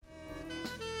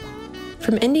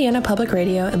From Indiana Public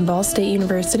Radio and Ball State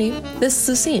University, this is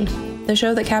The Scene, the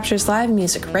show that captures live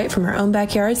music right from our own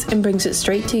backyards and brings it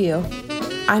straight to you.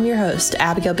 I'm your host,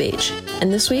 Abigail Beach,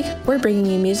 and this week we're bringing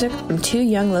you music from two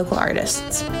young local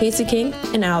artists, Casey King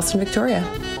and Allison Victoria.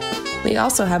 We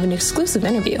also have an exclusive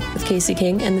interview with Casey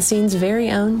King and The Scene's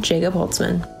very own Jacob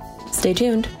Holtzman. Stay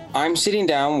tuned. I'm sitting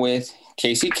down with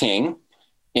Casey King,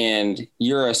 and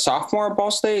you're a sophomore at Ball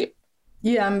State?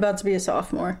 Yeah, I'm about to be a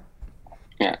sophomore.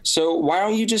 Yeah. So why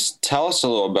don't you just tell us a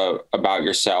little about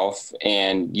yourself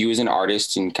and you as an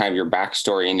artist and kind of your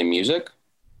backstory into music?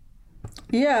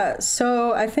 Yeah,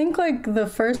 so I think like the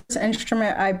first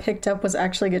instrument I picked up was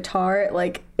actually guitar at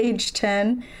like age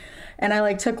 10. And I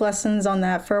like took lessons on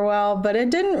that for a while, but it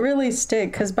didn't really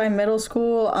stick because by middle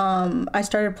school, I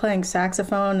started playing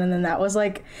saxophone, and then that was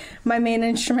like my main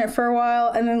instrument for a while.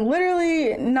 And then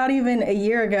literally not even a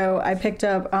year ago, I picked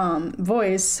up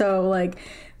voice. So like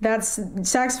that's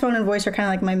saxophone and voice are kind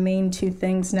of like my main two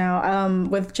things now.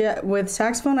 With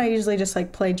saxophone, I usually just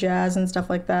like play jazz and stuff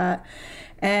like that.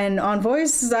 And on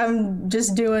voice, I'm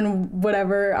just doing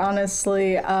whatever,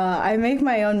 honestly. I make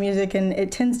my own music, and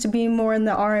it tends to be more in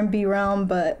the R&B realm,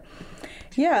 but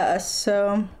yeah,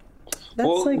 so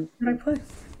that's like what I play.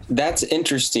 That's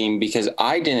interesting because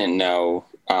I didn't know,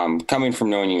 coming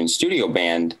from knowing you in studio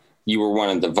band, you were one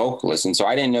of the vocalists. And so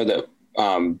I didn't know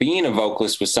that being a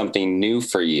vocalist was something new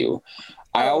for you.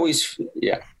 I always,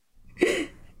 yeah. Do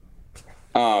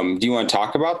you want to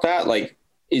talk about that? Like,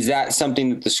 is that something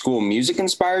that the school music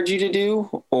inspired you to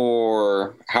do,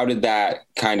 or how did that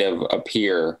kind of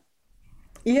appear?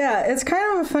 Yeah, it's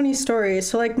kind of a funny story.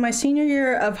 So like my senior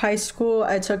year of high school,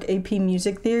 I took AP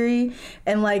music theory,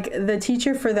 and like the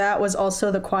teacher for that was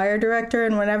also the choir director.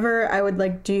 And whenever I would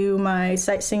like do my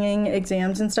sight singing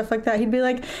exams and stuff like that, he'd be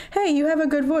like, "Hey, you have a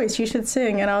good voice, you should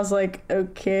sing." And I was like,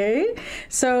 okay.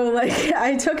 So like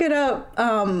I took it up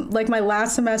like my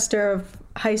last semester of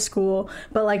high school,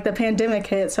 but like the pandemic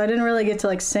hit, so I didn't really get to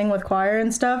like sing with choir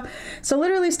and stuff. So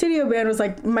literally studio band was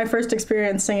like my first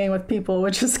experience singing with people,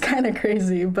 which is kind of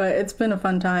crazy, but it's been a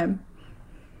fun time.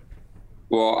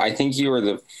 Well, I think you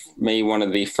were maybe one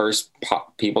of the first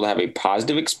people to have a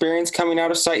positive experience coming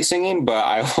out of sight singing, but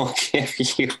I will give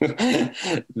you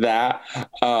that.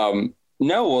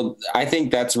 No, well, I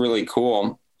think that's really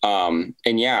cool. And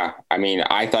yeah, I mean,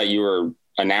 I thought you were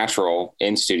a natural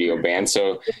in studio band,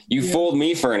 so you fooled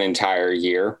me for an entire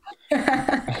year.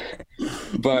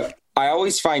 But I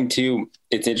always find too,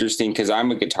 it's interesting because I'm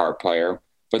a guitar player,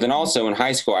 but then also in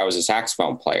high school I was a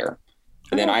saxophone player.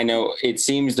 And then I know it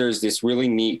seems there's this really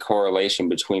neat correlation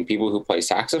between people who play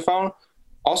saxophone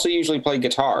also usually play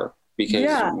guitar,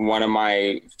 because one of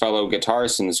my fellow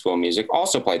guitarists in the school of music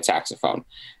also played saxophone.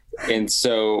 And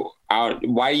so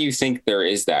why do you think there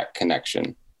is that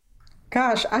connection?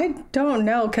 Gosh, I don't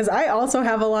know, because I also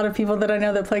have a lot of people that I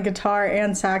know that play guitar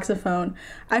and saxophone.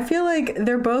 I feel like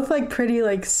they're both like pretty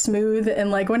like smooth, and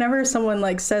like whenever someone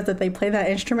like says that they play that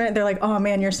instrument, they're like, "Oh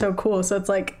man, you're so cool." So it's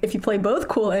like if you play both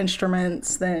cool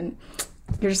instruments, then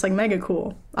you're just like mega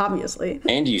cool, obviously.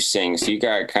 And you sing, so you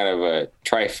got kind of a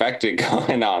trifecta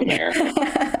going on there.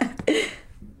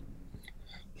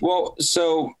 Well,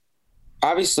 so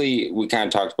obviously we kind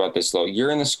of talked about this a little.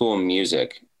 You're in the school of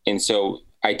music, and so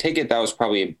I take it that was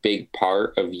probably a big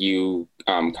part of you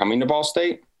coming to Ball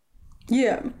State?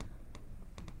 Yeah.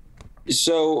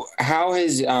 So how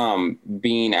has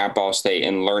being at Ball State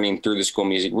and learning through the school of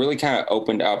music really kind of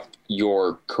opened up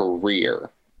your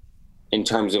career in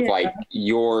terms of like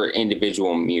your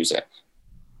individual music?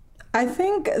 I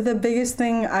think the biggest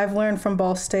thing I've learned from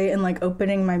Ball State and like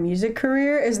opening my music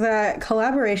career is that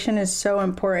collaboration is so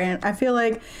important. I feel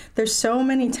like there's so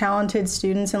many talented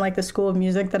students in like the School of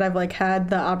Music that I've like had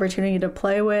the opportunity to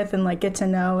play with and like get to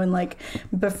know and like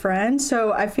befriend.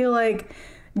 So I feel like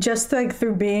just like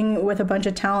through being with a bunch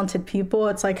of talented people,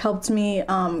 it's like helped me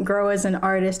grow as an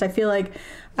artist. I feel like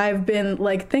I've been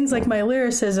like things like my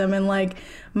lyricism and like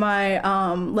my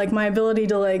ability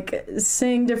to like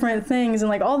sing different things and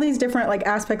like all these different like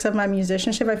aspects of my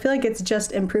musicianship. I feel like it's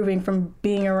just improving from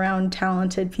being around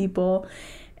talented people.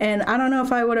 And I don't know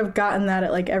if I would have gotten that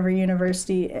at like every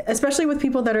university, especially with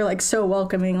people that are like so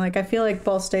welcoming. Like I feel like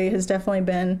Ball State has definitely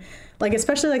been like,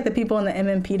 especially like the people in the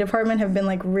MMP department have been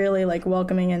like really like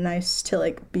welcoming and nice to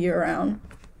like be around.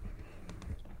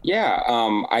 Yeah,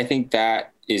 I think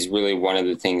that is really one of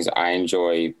the things I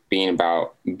enjoy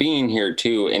being here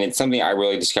too. And it's something I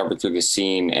really discovered through the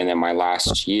scene. And then my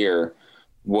last year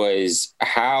was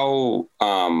how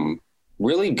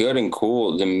really good and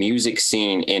cool the music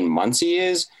scene in Muncie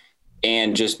is,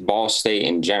 and just Ball State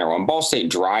in general. And Ball State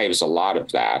drives a lot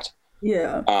of that.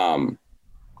 Yeah.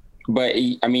 But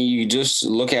I mean, you just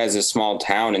look at it as a small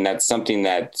town, and that's something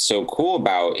that's so cool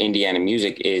about Indiana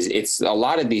music is it's a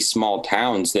lot of these small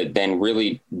towns that then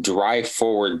really drive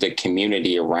forward the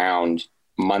community around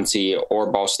Muncie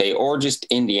or Ball State or just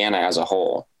Indiana as a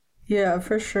whole. Yeah,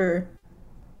 for sure.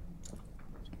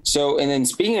 So, and then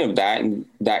speaking of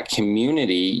that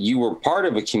community, you were part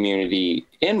of a community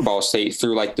in Ball State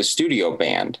through like the studio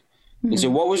band. And so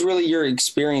what was really your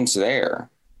experience there?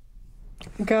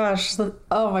 Gosh,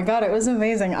 oh my God, it was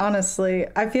amazing, honestly.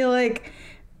 I feel like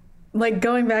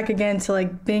going back again to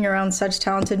like being around such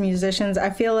talented musicians, I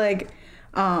feel like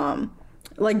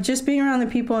just being around the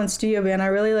people in studio band, I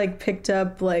really like picked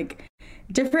up like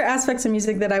different aspects of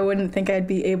music that I wouldn't think I'd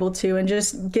be able to, and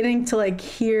just getting to like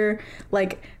hear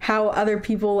like how other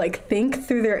people like think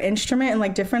through their instrument and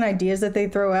like different ideas that they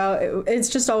throw out. It's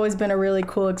just always been a really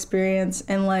cool experience.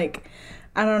 And like,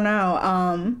 I don't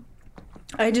know,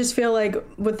 I just feel like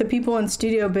with the people in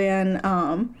studio band,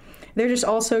 they're just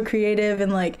also creative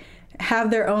and like have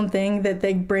their own thing that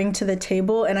they bring to the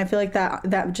table. And I feel like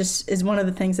that just is one of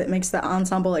the things that makes the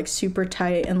ensemble like super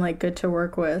tight and like good to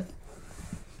work with.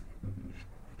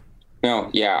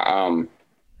 No, yeah.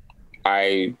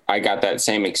 I got that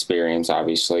same experience,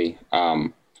 obviously.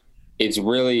 It's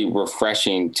really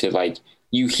refreshing to like,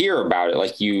 you hear about it.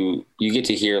 Like you get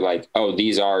to hear like, oh,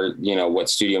 these are, you know, what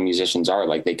studio musicians are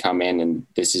like. They come in and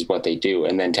this is what they do.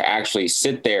 And then to actually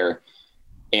sit there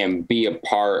and be a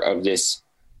part of this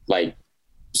like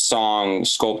song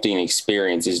sculpting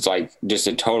experience is like just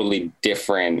a totally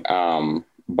different,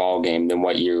 ball game than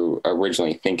what you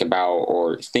originally think about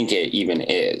or think it even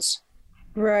is.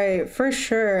 Right, for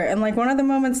sure. And like one of the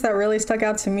moments that really stuck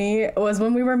out to me was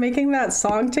when we were making that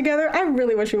song together. I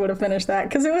really wish we would have finished that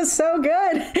because it was so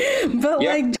good. But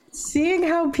like seeing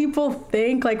how people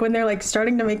think, like when they're like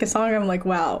starting to make a song, I'm like,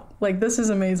 wow, like this is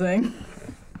amazing.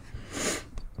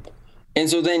 And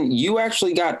so then you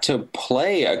actually got to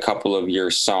play a couple of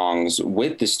your songs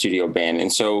with the studio band.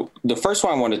 And so the first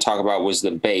one I wanted to talk about was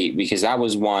The Bait, because that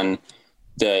was one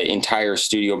the entire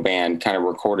studio band kind of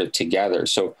recorded together.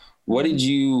 So what did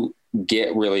you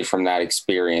get really from that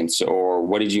experience, or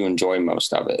what did you enjoy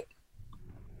most of it?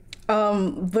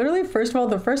 Literally, first of all,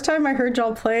 the first time I heard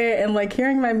y'all play it and like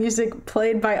hearing my music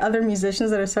played by other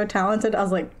musicians that are so talented, I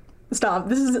was like, stop,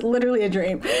 this is literally a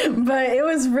dream. But it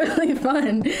was really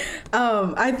fun.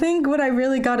 I think what I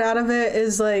really got out of it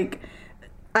is like,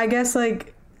 I guess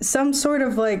like some sort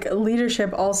of like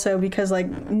leadership also, because like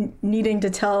needing to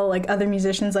tell like other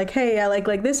musicians like, hey, I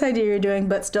like this idea you're doing,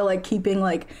 but still like keeping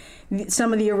like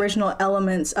some of the original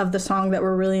elements of the song that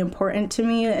were really important to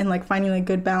me, and like finding a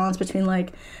good balance between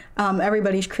like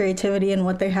everybody's creativity and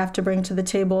what they have to bring to the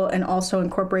table, and also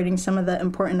incorporating some of the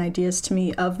important ideas to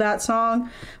me of that song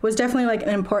was definitely like an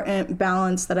important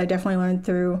balance that I definitely learned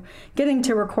through getting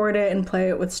to record it and play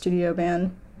it with studio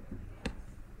band.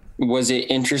 Was it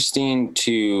interesting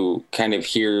to kind of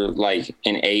hear like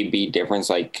an A-B difference?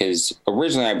 Like, because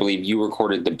originally I believe you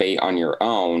recorded The Bait on your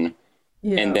own,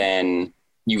 and then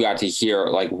you got to hear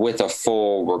like with a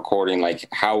full recording, like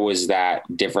how was that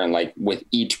different, like with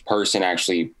each person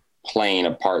actually playing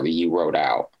a part that you wrote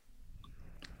out?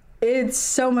 It's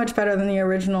so much better than the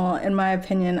original, in my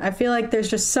opinion. I feel like there's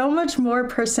just so much more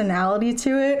personality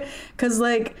to it, because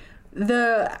like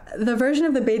the version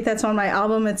of The Bait that's on my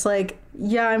album, it's like,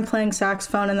 yeah, I'm playing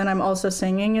saxophone and then I'm also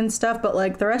singing and stuff, but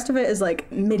like the rest of it is like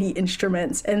MIDI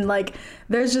instruments, and like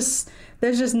they just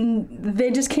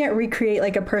can't recreate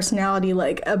like a personality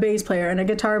like a bass player and a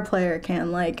guitar player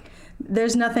can. Like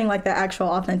there's nothing like the actual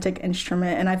authentic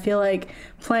instrument, and I feel like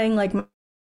playing like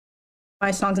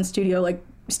my songs in studio, like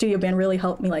studio band, really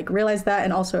helped me like realize that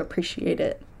and also appreciate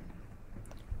it.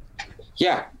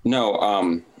 Yeah,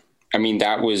 no, I mean,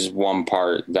 that was one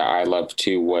part that I loved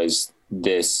too, was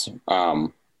this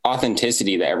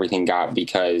authenticity that everything got,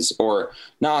 because, or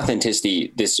not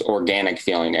authenticity, this organic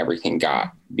feeling everything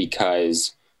got,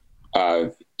 because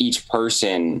of each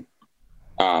person,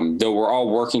 though we're all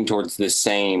working towards the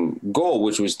same goal,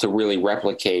 which was to really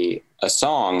replicate a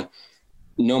song.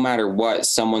 No matter what,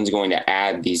 someone's going to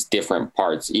add these different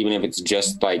parts, even if it's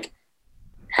just like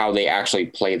how they actually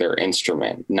play their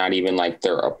instrument, not even like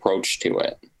their approach to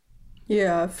it.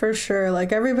 Yeah, for sure.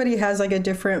 Like everybody has like a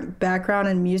different background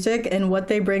in music, and what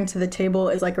they bring to the table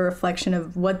is like a reflection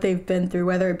of what they've been through,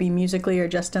 whether it be musically or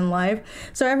just in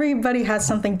life. So everybody has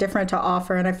something different to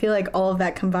offer, and I feel like all of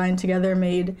that combined together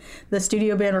made the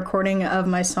studio band recording of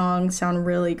my song sound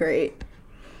really great.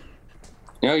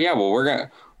 Oh yeah, well we're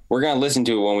gonna listen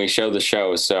to it when we show the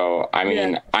show. So I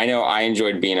mean, yeah. I know I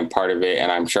enjoyed being a part of it, and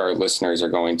I'm sure our listeners are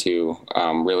going to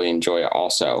really enjoy it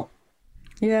also.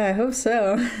 Yeah, I hope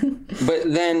so.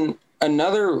 But then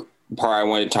another part I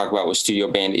wanted to talk about with studio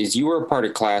band is you were a part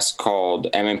of a class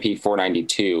called MMP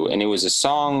 492, and it was a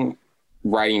song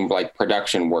writing like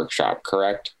production workshop,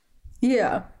 correct?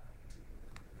 Yeah.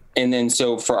 And then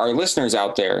so for our listeners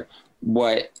out there,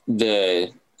 what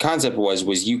the concept was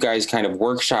you guys kind of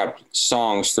workshopped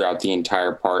songs throughout the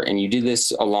entire part, and you did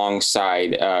this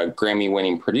alongside a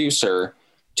Grammy-winning producer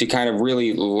to kind of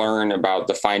really learn about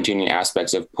the fine-tuning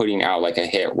aspects of putting out like a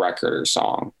hit record or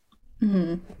song.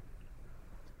 Mm-hmm.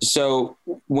 So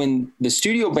when the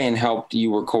studio band helped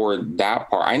you record that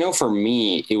part, I know for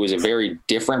me, it was a very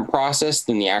different process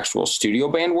than the actual studio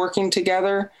band working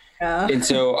together. Yeah. And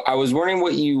so I was wondering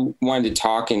what you wanted to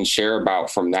talk and share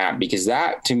about from that, because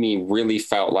that to me really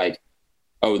felt like,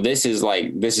 oh, this is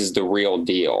the real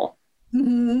deal.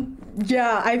 Mm-hmm.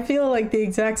 Yeah, I feel like the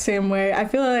exact same way. I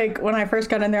feel like when I first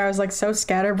got in there, I was like so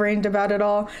scatterbrained about it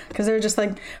all, because they were just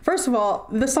like, first of all,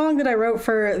 the song that I wrote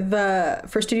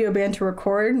for studio band to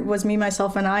record was Me,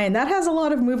 Myself, and I, and that has a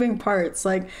lot of moving parts.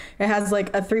 Like it has like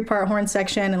a 3-part horn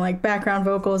section and like background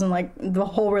vocals and like the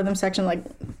whole rhythm section, like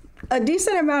a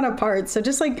decent amount of parts. So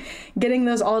just like getting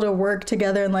those all to work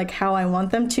together and like how I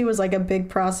want them to was like a big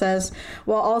process,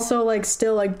 while also like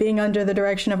still like being under the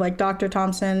direction of like Dr.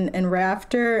 Thompson and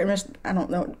Rafter, and I don't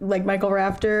know, like Michael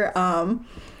Rafter.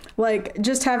 Like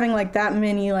just having like that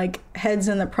many like heads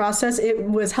in the process, it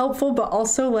was helpful, but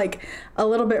also like a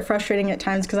little bit frustrating at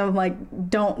times, because I'm like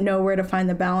don't know where to find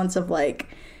the balance of like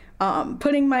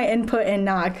putting my input and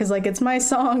not, because like it's my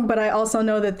song, but I also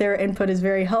know that their input is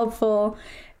very helpful.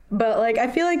 But like I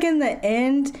feel like in the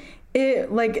end, it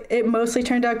mostly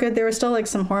turned out good. There were still like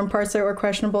some horn parts that were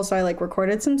questionable, so I like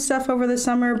recorded some stuff over the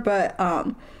summer. But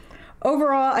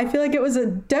overall, I feel like it was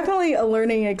definitely a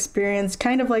learning experience,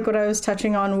 kind of like what I was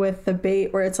touching on with the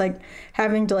bait, where it's like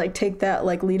having to like take that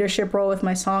like leadership role with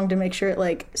my song to make sure it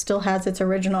like still has its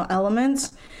original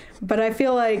elements. But I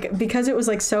feel like because it was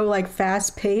like so like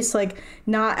fast paced, like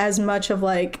not as much of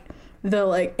like the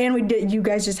like, and you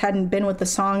guys just hadn't been with the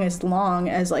song as long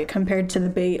as like compared to the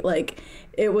bait, like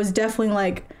it was definitely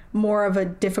like more of a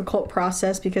difficult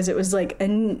process, because it was like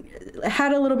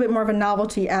had a little bit more of a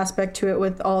novelty aspect to it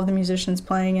with all of the musicians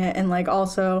playing it, and like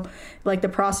also like the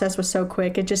process was so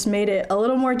quick, it just made it a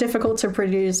little more difficult to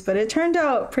produce, but it turned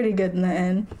out pretty good in the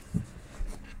end.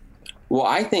 Well,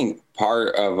 I think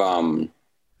part of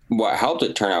what helped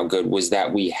it turn out good was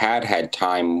that we had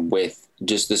time with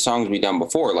just the songs we've done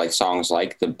before, like songs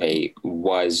like The Bait,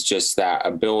 was just that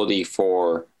ability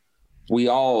for, we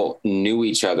all knew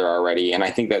each other already. And I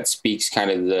think that speaks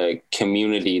kind of the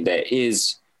community that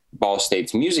is Ball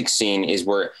State's music scene, is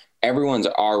where everyone's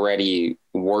already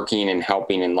working and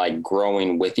helping and like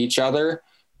growing with each other.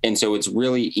 And so it's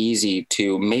really easy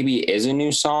to, maybe it is a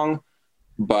new song,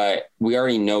 but we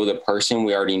already know the person,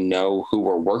 we already know who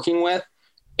we're working with.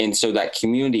 And so that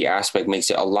community aspect makes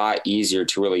it a lot easier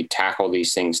to really tackle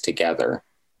these things together.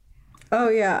 Oh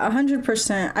yeah,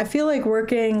 100%. I feel like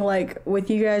working like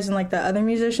with you guys and like the other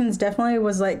musicians definitely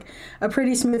was like a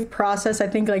pretty smooth process. I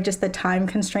think like just the time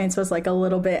constraints was like a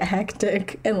little bit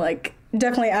hectic, and like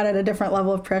definitely added a different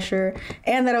level of pressure.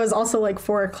 And that it was also like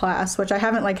for a class, which I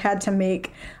haven't like had to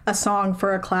make a song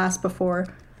for a class before.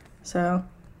 So.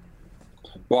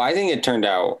 Well, I think it turned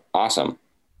out awesome.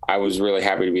 I was really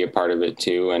happy to be a part of it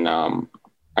too. And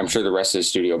I'm sure the rest of the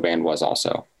studio band was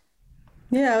also.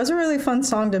 Yeah, it was a really fun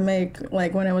song to make,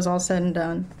 like when it was all said and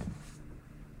done.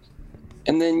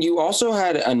 And then you also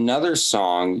had another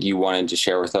song you wanted to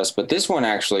share with us, but this one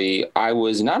actually I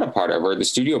was not a part of, or the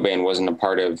studio band wasn't a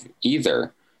part of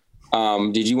either.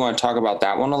 Did you want to talk about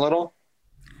that one a little?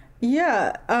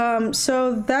 Yeah,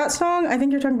 so that song, I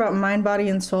think you're talking about Mind, Body,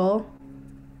 and Soul.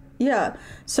 Yeah,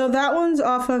 so that one's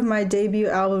off of my debut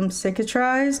album,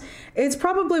 Cicatrize. It's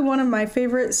probably one of my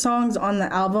favorite songs on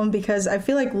the album, because I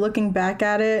feel like looking back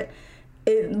at it,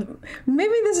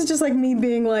 maybe this is just like me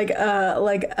being like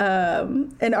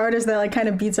an artist that like kind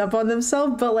of beats up on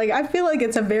themselves, but like I feel like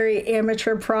it's a very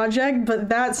amateur project, but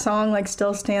that song like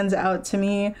still stands out to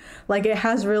me. Like it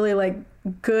has really like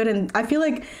good, and I feel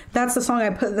like that's the song I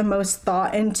put the most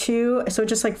thought into, so it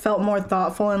just like felt more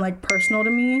thoughtful and like personal to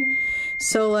me.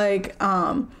 So like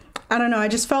I don't know, I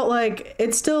just felt like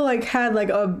it still like had like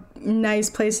a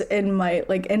nice place in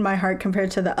my heart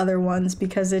compared to the other ones,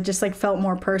 because it just like felt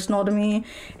more personal to me,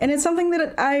 and it's something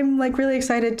that I'm like really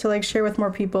excited to like share with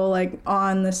more people like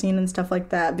on the scene and stuff like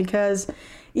that, because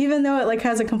even though it like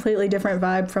has a completely different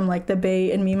vibe from like The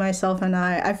Bait and Me, Myself, and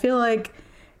I feel like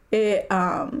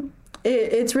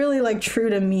it's really like true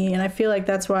to me, and I feel like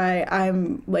that's why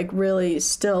I'm like really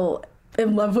still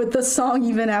in love with the song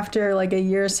even after like a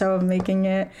year or so of making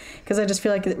it, because I just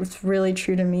feel like it's really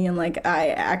true to me, and like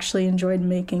I actually enjoyed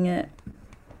making it.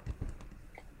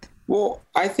 Well,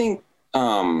 I think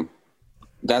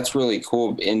that's really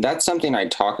cool. And that's something I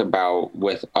talk about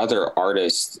with other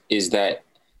artists is that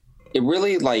it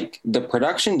really like the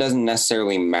production doesn't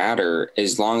necessarily matter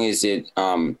as long as it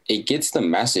gets the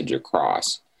message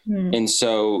across. And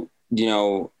so, you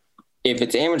know, if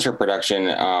it's amateur production,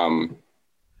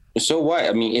 so what?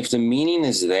 I mean, if the meaning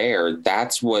is there,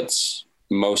 that's what's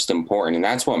most important and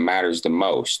that's what matters the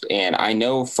most. And I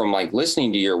know from like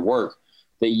listening to your work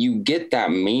that you get that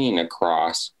meaning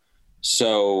across.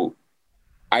 So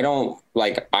I don't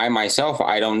like I myself,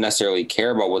 I don't necessarily care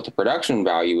about what the production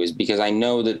value is because I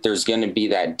know that there's going to be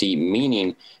that deep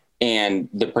meaning and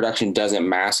the production doesn't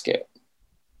mask it.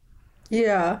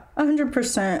 Yeah,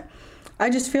 100%. I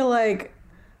just feel like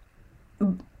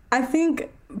I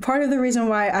think part of the reason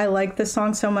why I like this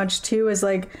song so much too is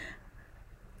like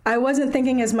I wasn't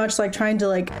thinking as much like trying to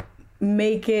like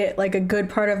make it like a good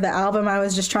part of the album. I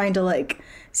was just trying to like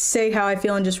say how I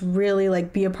feel and just really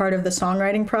like be a part of the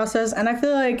songwriting process. And I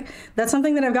feel like that's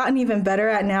something that I've gotten even better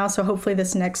at now. So hopefully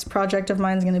this next project of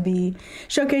mine is going to be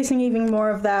showcasing even more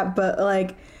of that. But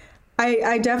like,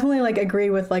 I definitely like agree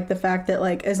with like the fact that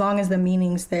like, as long as the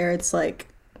meaning's there, it's like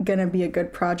going to be a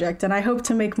good project. And I hope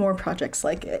to make more projects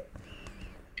like it.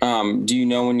 Do you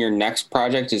know when your next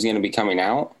project is going to be coming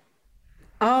out?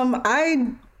 I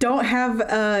don't have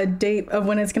a date of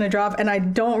when it's going to drop, and I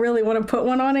don't really want to put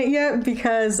one on it yet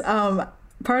because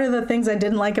part of the things I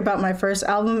didn't like about my first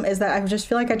album is that I just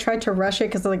feel like I tried to rush it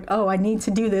because like, oh, I need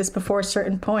to do this before a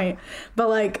certain point. But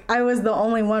like I was the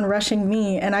only one rushing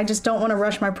me, and I just don't want to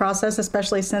rush my process,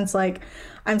 especially since like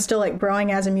I'm still like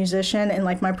growing as a musician and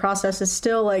like my process is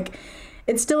still like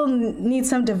it still needs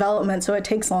some development, so it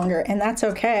takes longer, and that's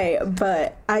okay.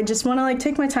 But I just want to like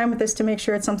take my time with this to make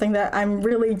sure it's something that I'm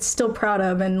really still proud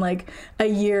of in like a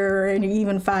year and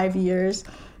even 5 years.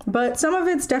 But some of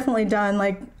it's definitely done.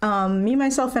 Like Me,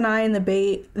 Myself, and I and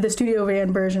the studio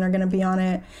band version are going to be on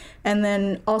it, and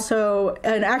then also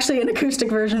actually an acoustic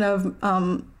version of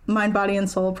Mind, Body, and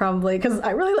Soul probably because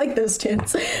I really like those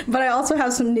tunes. But I also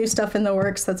have some new stuff in the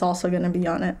works that's also going to be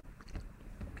on it.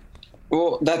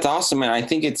 Well, that's awesome. And I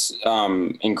think it's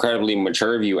incredibly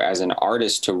mature of you as an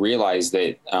artist to realize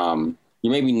that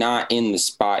you're maybe not in the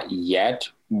spot yet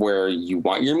where you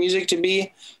want your music to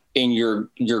be, and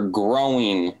you're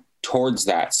growing towards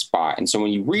that spot. And so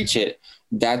when you reach it,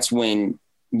 that's when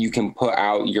you can put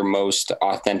out your most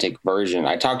authentic version.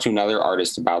 I talked to another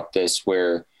artist about this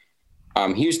where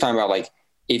he was talking about like,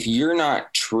 if you're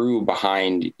not true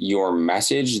behind your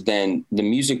message, then the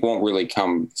music won't really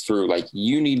come through. Like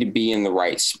you need to be in the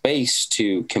right space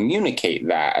to communicate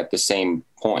that at the same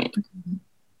point.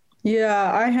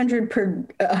 Yeah, I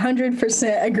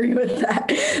 100% agree with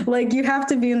that. Like you have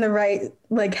to be in the right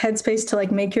like headspace to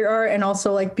like make your art and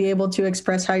also like be able to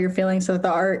express how you're feeling so that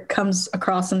the art comes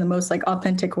across in the most like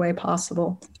authentic way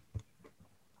possible.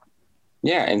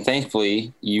 Yeah, and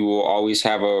thankfully, you will always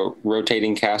have a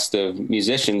rotating cast of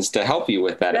musicians to help you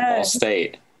with that at Ball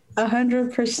State.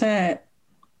 100%.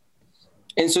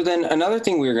 And so then another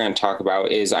thing we were going to talk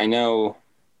about is I know,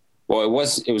 well, it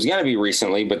was going to be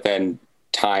recently, but then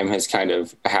time has kind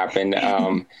of happened.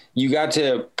 You got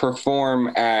to perform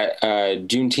at a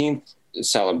Juneteenth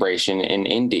celebration in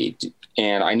Indy.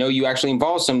 And I know you actually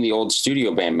involved some of the old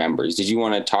studio band members. Did you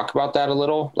want to talk about that a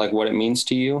little, like what it means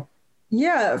to you?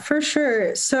 Yeah, for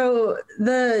sure. So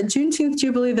the Juneteenth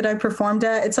Jubilee that I performed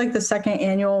at, it's like the second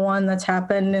annual one that's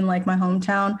happened in like my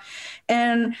hometown.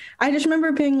 And I just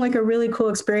remember being like a really cool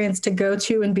experience to go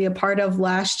to and be a part of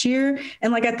last year.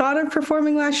 And like I thought of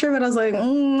performing last year, but I was like,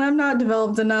 I'm not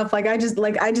developed enough. I just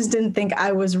didn't think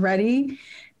I was ready.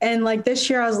 And like this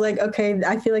year I was like, okay,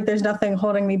 I feel like there's nothing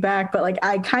holding me back. But like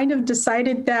I kind of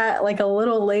decided that like a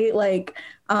little late, like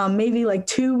maybe like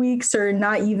 2 weeks or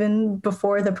not even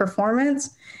before the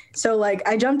performance. So like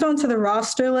I jumped onto the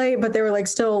roster late, but they were like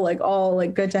still like all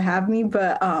like good to have me.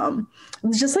 But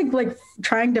just like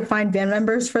trying to find band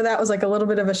members for that was like a little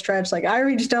bit of a stretch. Like I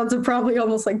reached out to probably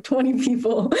almost like 20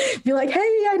 people, be like,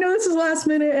 hey, I know this is last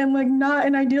minute and like not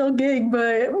an ideal gig,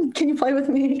 but can you play with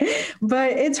me?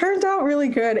 But it turned out really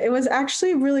good. It was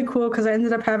actually really cool because I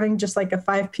ended up having just like a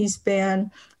 5-piece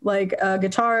band, like a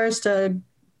guitarist, a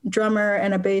drummer,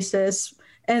 and a bassist.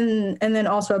 And then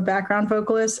also a background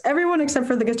vocalist. Everyone except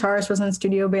for the guitarist was in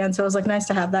studio band, so it was like nice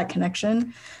to have that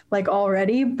connection like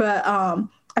already. But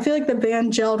I feel like the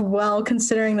band gelled well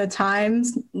considering the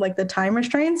times, like the time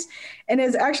restraints. And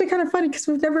it's actually kind of funny because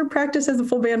we've never practiced as a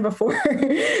full band before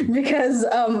because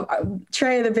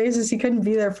Trey, the bassist, he couldn't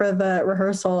be there for the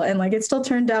rehearsal. And like it still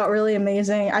turned out really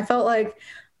amazing. I felt like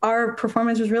our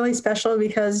performance was really special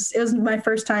because it was my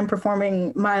first time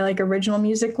performing my like original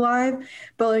music live,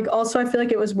 but like also I feel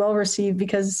like it was well received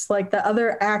because like the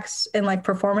other acts and like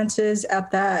performances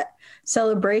at that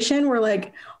celebration were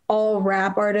like all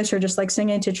rap artists or just like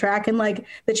singing to track, and like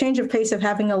the change of pace of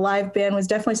having a live band was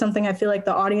definitely something I feel like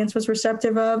the audience was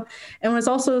receptive of, and was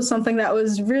also something that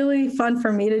was really fun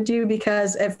for me to do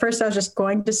because at first I was just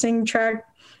going to sing track.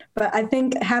 But I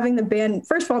think having the band,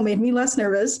 first of all, made me less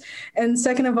nervous. And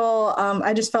second of all,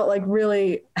 I just felt like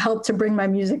really helped to bring my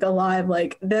music alive.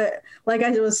 Like like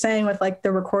I was saying with like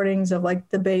the recordings of like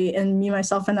Debate and Me,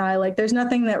 Myself and I, like there's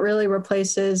nothing that really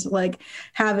replaces like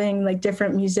having like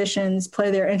different musicians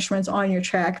play their instruments on your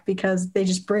track because they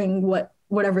just bring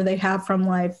whatever they have from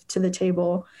life to the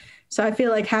table. So I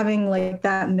feel like having like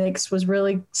that mix was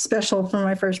really special for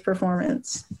my first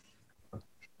performance.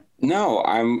 No,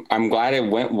 I'm glad it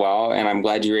went well, and I'm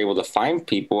glad you were able to find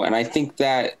people. And I think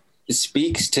that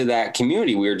speaks to that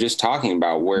community we were just talking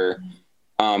about, where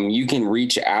you can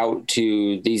reach out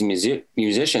to these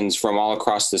musicians from all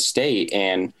across the state,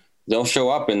 and they'll show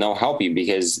up and they'll help you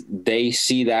because they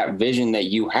see that vision that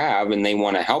you have and they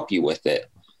want to help you with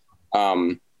it.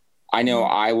 I know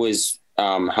I was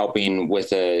helping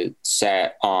with a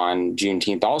set on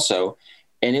Juneteenth also,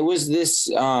 and it was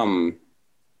this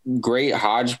great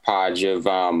hodgepodge of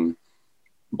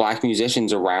Black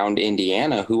musicians around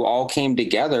Indiana who all came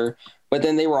together, but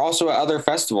then they were also at other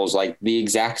festivals like the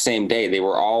exact same day. They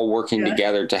were all working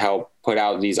together to help put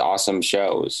out these awesome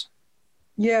shows.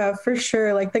 Yeah, for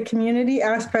sure. Like the community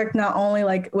aspect, not only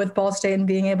like with Ball State and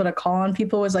being able to call on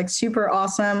people was like super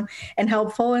awesome and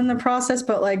helpful in the process,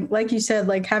 but like you said,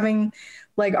 like having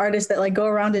like artists that like go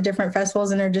around to different festivals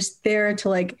and are just there to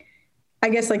like, I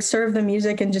guess like serve the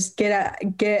music and just get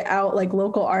out like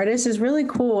local artists is really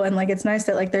cool. And like, it's nice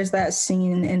that like there's that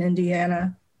scene in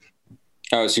Indiana.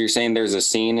 Oh, so you're saying there's a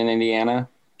scene in Indiana?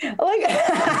 Like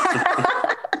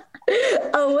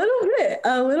a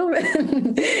little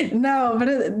bit. No,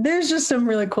 but there's just some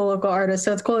really cool local artists.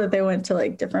 So it's cool that they went to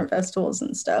like different festivals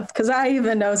and stuff. Cause I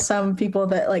even know some people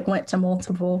that like went to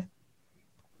multiple.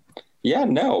 Yeah,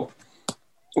 no.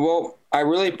 Well, I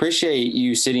really appreciate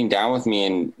you sitting down with me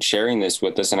and sharing this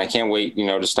with us. And I can't wait,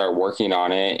 to start working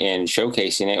on it and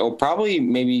showcasing it. It'll probably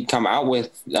maybe come out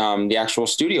with the actual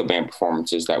studio band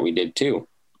performances that we did too.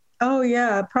 Oh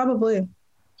yeah, probably.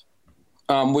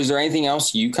 Was there anything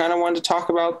else you kind of wanted to talk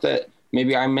about that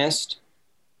maybe I missed?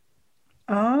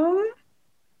 I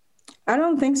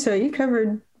don't think so. You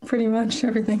covered pretty much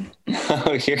everything.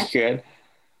 Oh, you're good.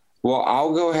 Well,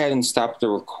 I'll go ahead and stop the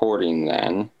recording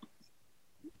then.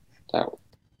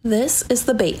 This is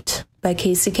The Bait by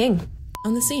Casey King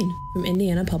on The Scene from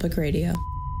Indiana Public Radio.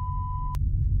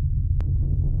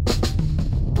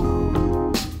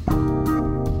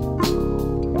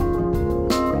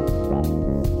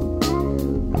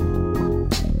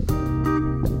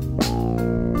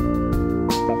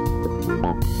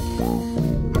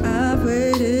 I've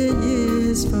waited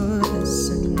years for this,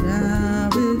 and now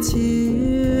it's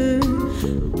here.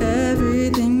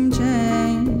 Everything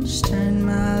changed, turned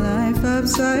my life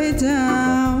upside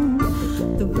down.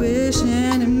 The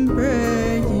wishing and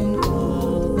praying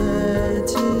all led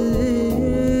to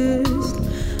this.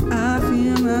 I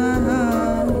feel my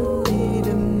heart beat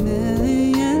a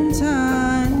million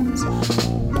times.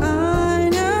 I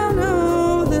now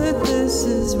know that this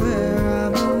is where I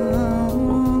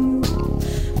belong.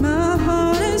 My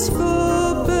heart is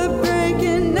full but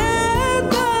breaking at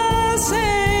the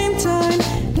same time.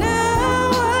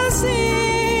 Now I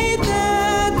see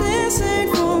that this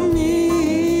ain't for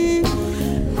me.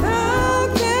 How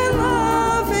can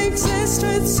love exist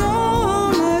with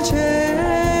so much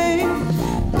hate?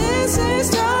 This is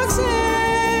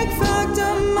toxic, fucked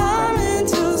up my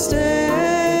mental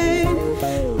state.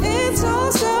 It's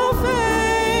all so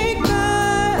fake, but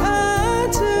I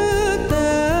took the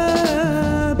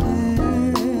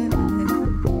bait.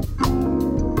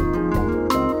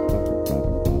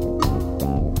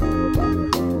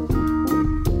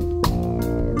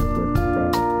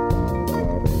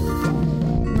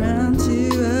 Round to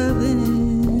a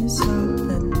list, hope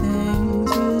that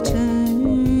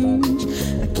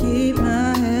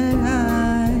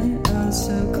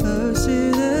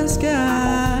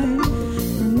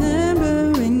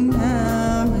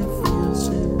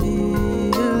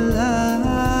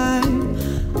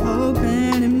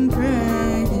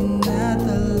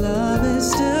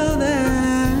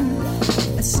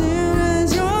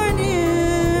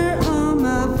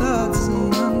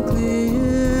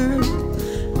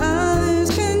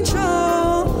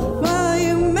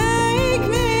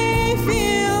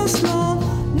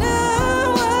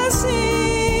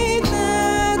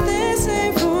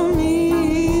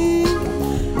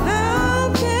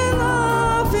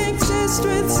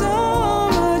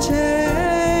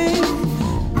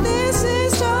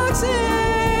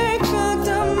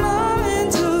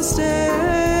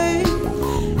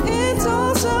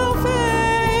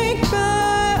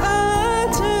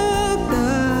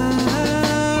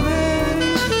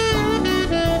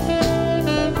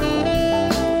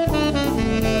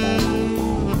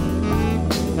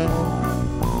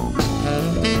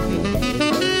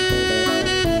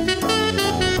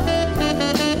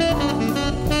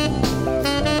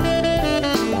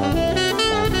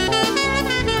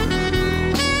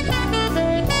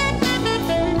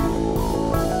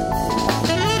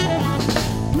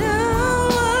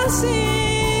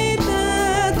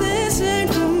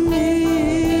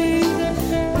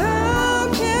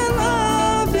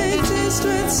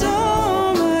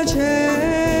so much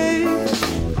hate.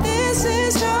 This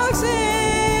is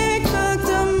toxic, fucked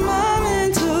up my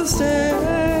mental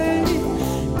state.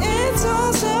 It's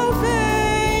all so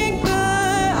fake, but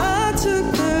I took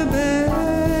the bait.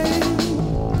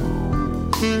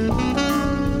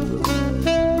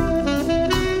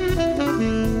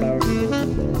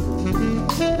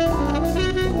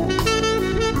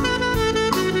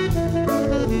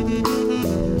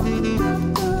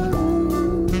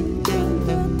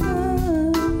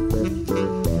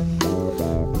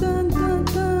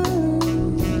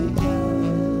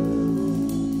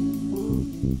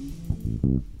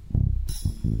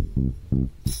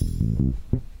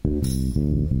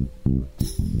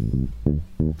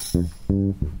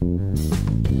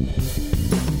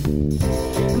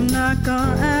 I'm not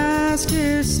gonna ask you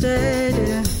to stay,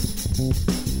 dear.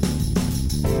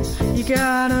 You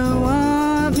gotta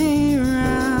want me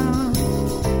around.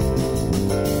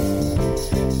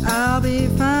 I'll be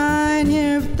fine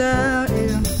here without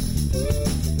you.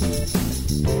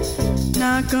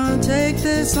 Not gonna take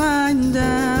this line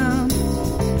down.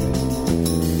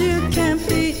 You can't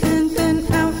be in then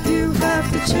out, you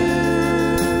have to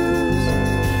choose.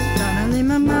 Finally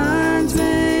my mind's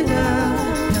made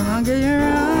up, no longer your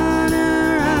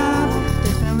runner-up.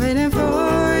 They've been waiting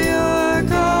for your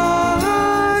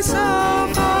call, so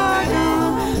far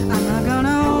gone. I'm not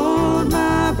gonna hold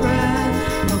my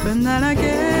breath, hoping that I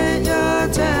get your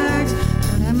text.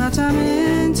 Putting my time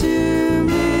into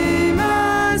me,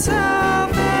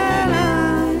 myself, and I.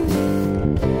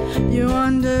 You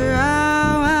wonder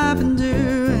how I've been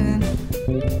doing.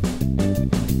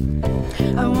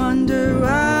 I wonder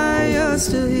why you're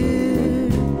still here.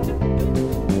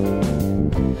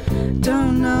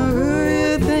 Don't know who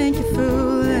you think you're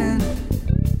fooling.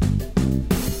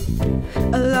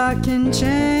 A lot can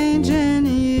change in a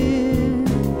year.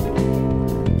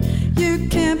 You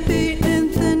can't be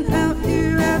in then out,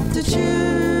 you have to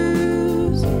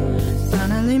choose.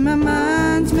 Finally my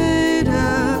mind's made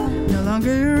up, no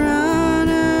longer your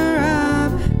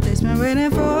runner-up. They've been waiting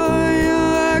for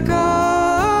your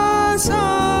call, so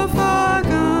far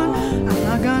gone. I'm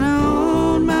not gonna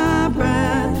hold my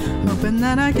breath, hoping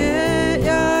that I get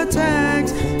your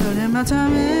text. Putting my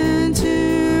time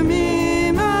into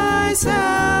me,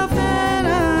 myself, and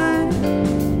I.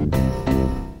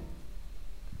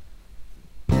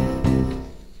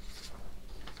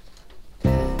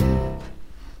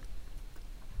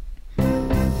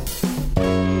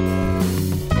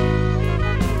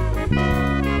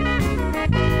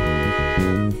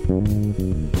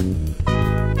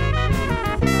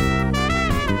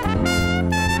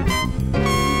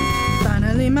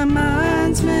 Finally my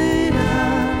mind's made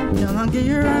up, no longer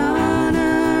your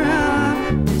runner-up.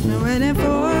 They've been waiting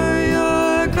for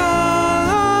your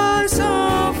call,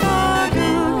 so far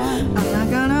gone. I'm not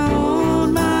gonna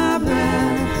hold my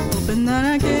breath, hoping that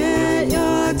I get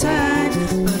your text.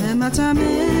 Putting my time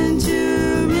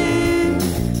into me,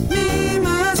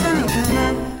 myself, and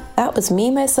I. That was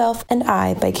Me, Myself, and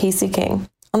I by Casey King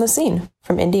on The Scene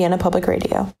from Indiana Public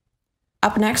Radio.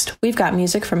 Up next, we've got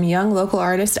music from young local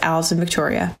artist Allison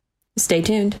Victoria. Stay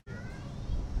tuned.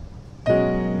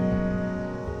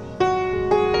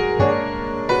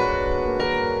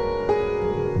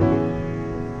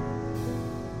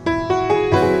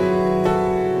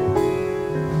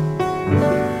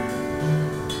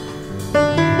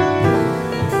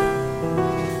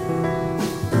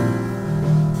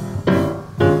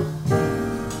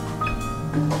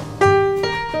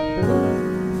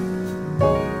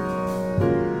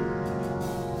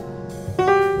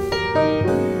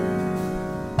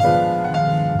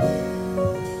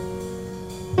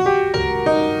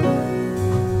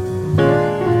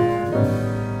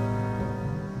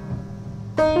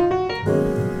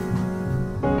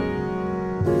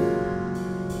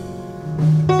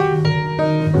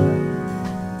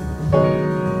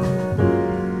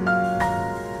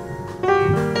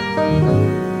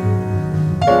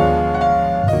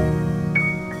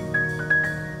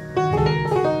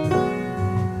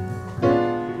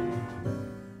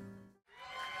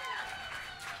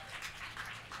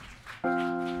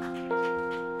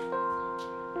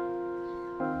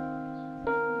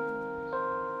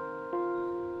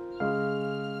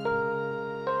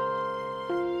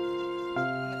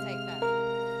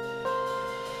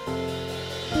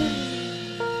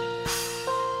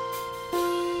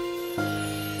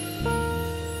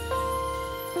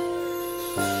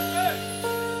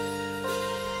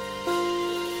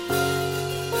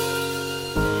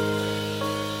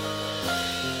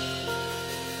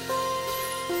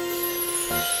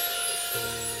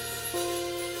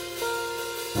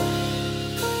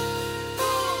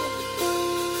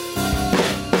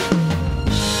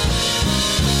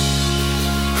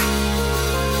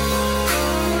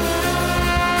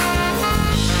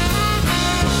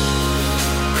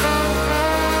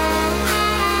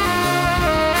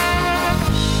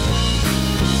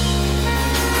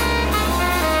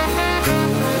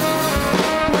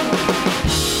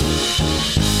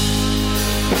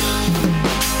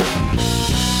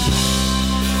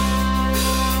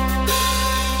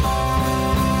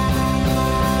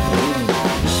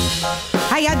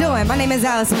 How y'all doing? My name is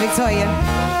Allison Victoria.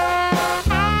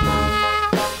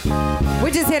 We're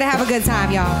just here to have a good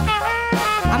time, y'all.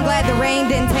 I'm glad the rain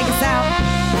didn't take us out.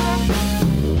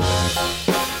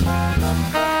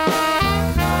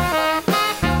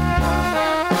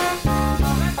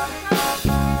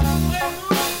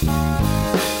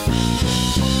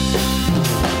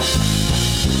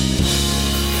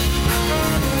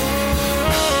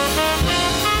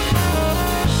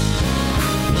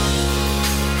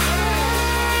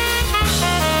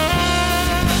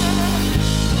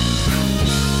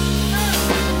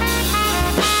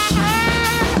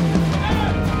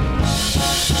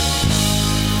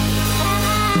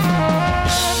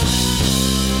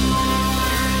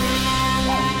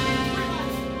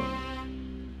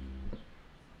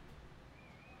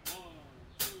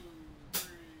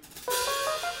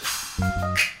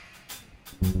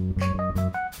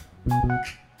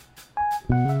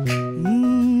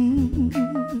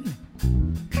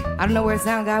 I don't know where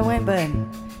sound guy went, but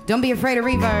don't be afraid of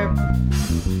reverb.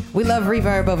 We love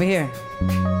reverb over here.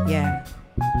 Yeah.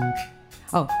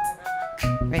 Oh,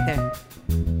 right there.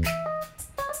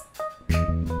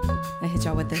 I hit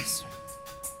y'all with this.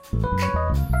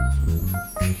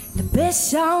 The best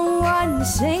song wasn't a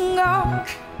single,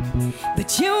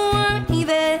 but you weren't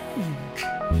even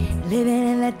living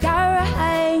in the dark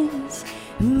heights,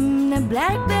 the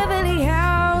Black Beverly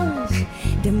House,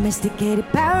 domesticated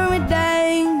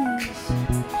paradise,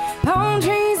 palm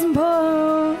trees and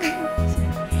pools.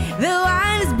 The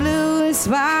wine is blue and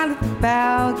swallowed the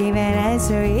bow, gave an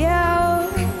answer, yo.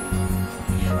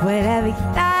 Whatever you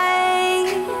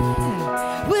like,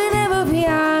 whatever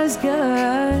feels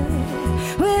good,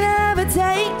 whatever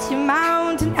takes you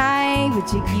out tonight,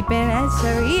 but you keep an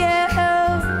answer, yo.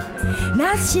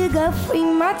 Not sugar-free,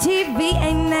 my TV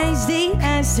ain't HD,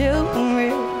 that's too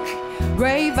real.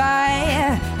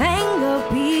 Grapevine, angle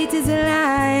pizzas and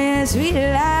lion, sweet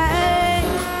life,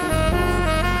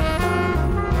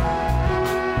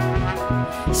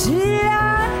 sweet life.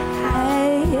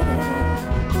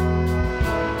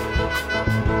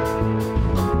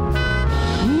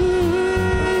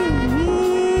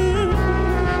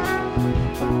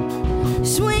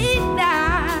 Sweet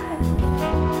life.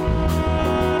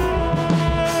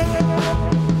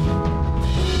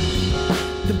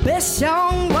 The best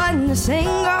song wasn't a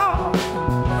single,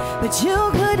 but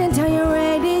you couldn't turn your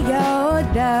radio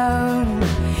down.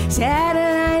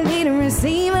 Satellite leading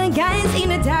receiver, can't seem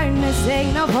to turn the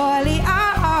signal poorly.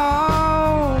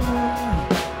 Oh,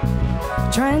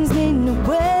 transmitting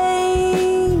away.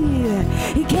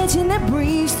 You're catching that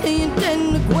breeze, staying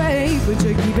in the grave, but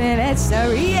you're keeping it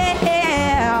surreal.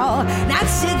 Not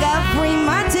sugar-free,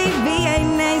 my TV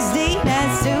ain't HD,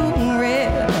 that's too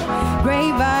real.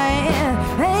 Grapevine,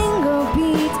 angle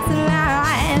beats the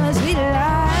line, sweet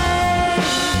life,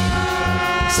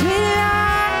 sweet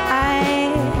life,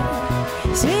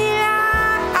 sweet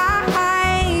life,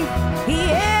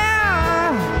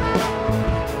 yeah,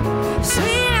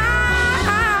 sweet life,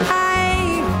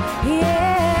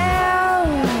 yeah,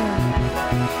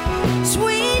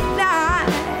 sweet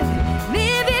life,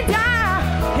 live it down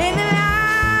in the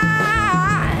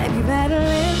life. You better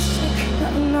listen,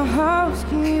 in the house,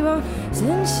 keep on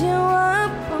since you were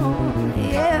born,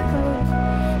 yeah.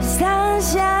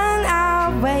 Sunshine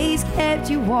always kept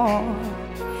you warm,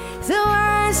 so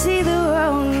I see the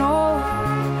world, no,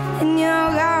 and you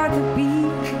got the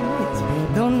beats.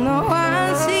 Don't know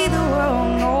I see the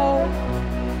world, no,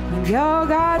 and you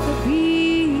got the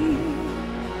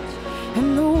beats,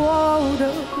 and the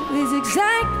water is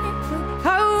exactly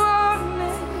how I want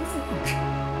it.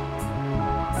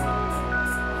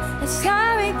 It's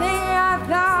everything I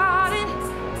thought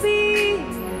it'd be,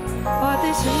 but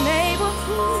this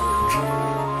neighborhood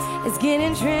is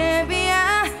getting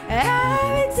trippier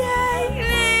every day.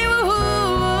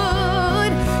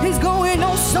 Neighborhood is going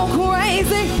on so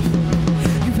crazy.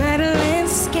 You better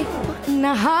escape in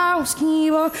the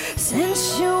housekeeper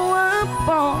since you were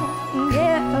born,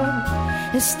 yeah.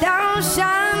 The stars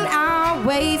shine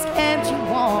always kept you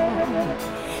warm,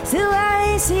 so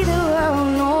I see the world,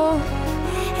 no,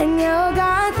 and you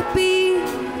got the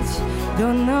beach.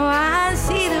 Don't know I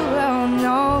see the world,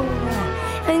 no,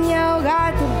 and you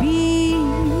got the beach,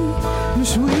 the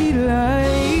sweet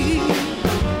life.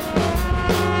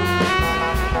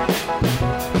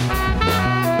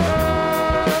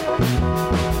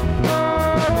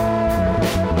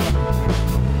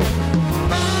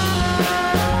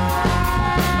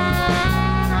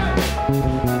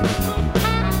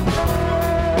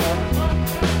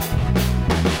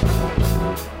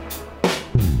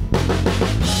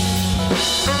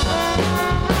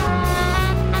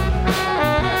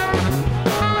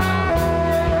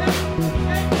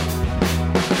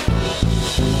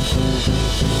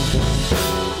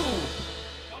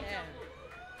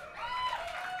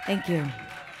 Thank you.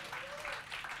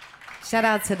 Shout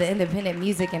out to the Independent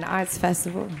Music and Arts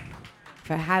Festival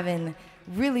for having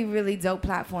really, really dope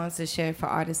platforms to share for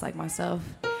artists like myself.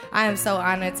 I am so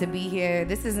honored to be here.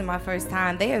 This isn't my first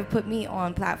time. They have put me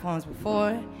on platforms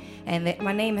before, and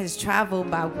my name has traveled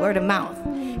by word of mouth.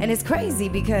 And it's crazy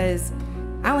because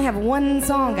I only have one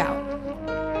song out,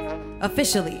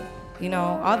 officially. You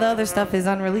know, all the other stuff is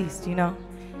unreleased, you know?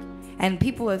 And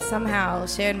people have somehow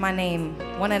shared my name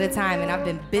one at a time, and I've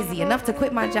been busy enough to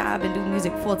quit my job and do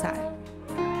music full time.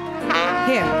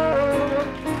 Here.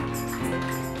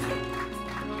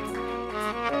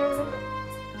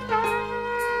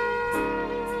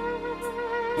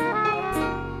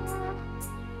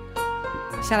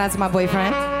 Shout out to my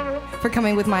boyfriend for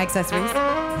coming with my accessories.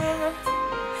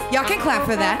 Y'all can clap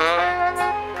for that.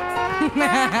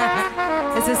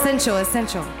 It's essential,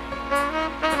 essential.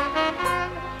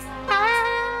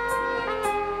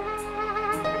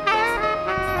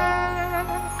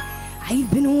 I've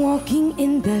been walking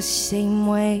in the same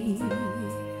way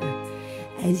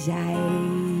as I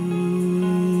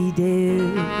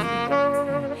do,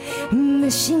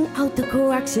 missing out the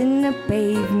cracks in the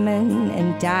pavement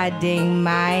and dotting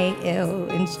my L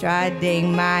and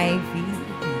striding my feet.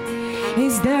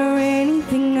 Is there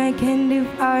anything I can do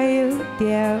for you,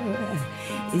 dear?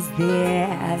 Is there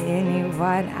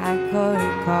anyone I could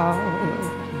call?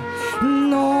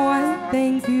 No, I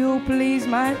think you please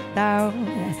my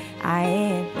town. I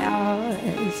ain't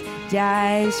lost,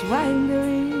 just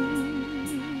wondering.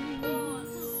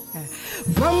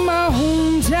 From my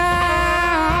hometown,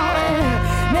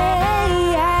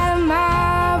 may I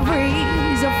my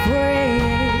breeze of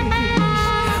praise.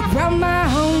 From my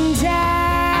hometown,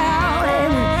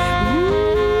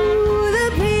 ooh, the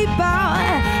people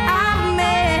I've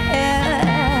met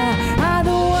are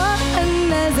the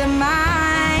ones in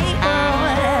my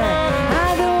world,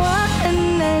 are the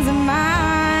ones in my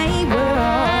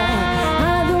world,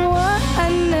 are the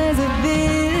ones of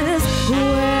this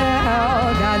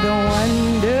world, are the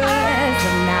wonders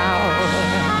of now.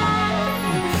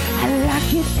 I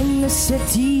like it in the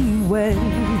city when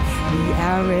the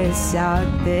air is out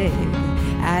there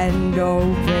and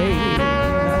open.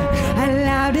 I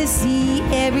love to see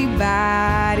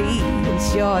everybody in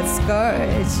short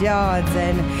skirts, shorts,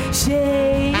 and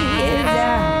shades.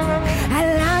 I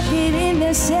like it in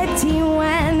the city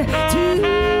when two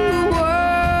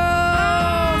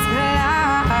worlds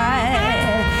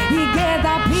collide. You get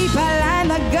the people and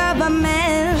the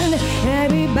government,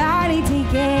 everybody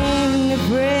taking the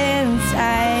different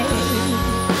side.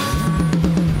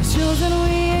 Shows that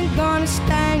we ain't gonna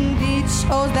stand it,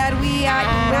 shows that we are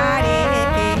united.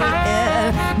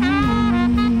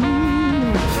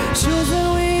 Shows that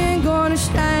we ain't gonna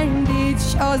stand it,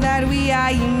 shows that we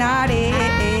are united.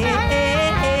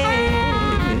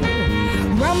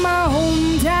 From my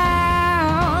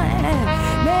hometown,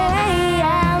 may I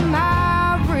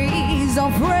my breeze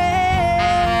of praise.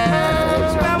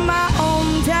 From my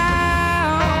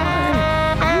hometown,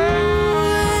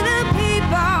 ooh, the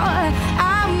people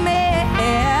I met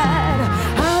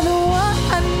are the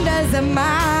wonders of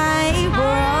my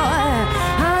world,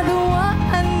 are the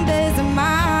wonders of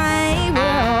my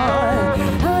world,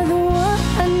 are the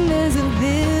wonders of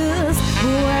this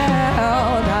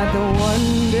world, are the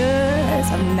wonders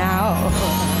of now.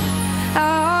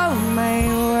 Oh, my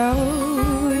world.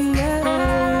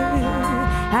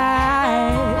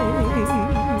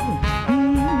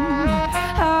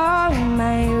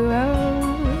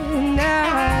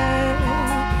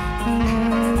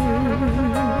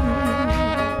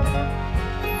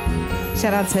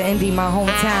 Shout out to Indy, my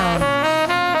hometown.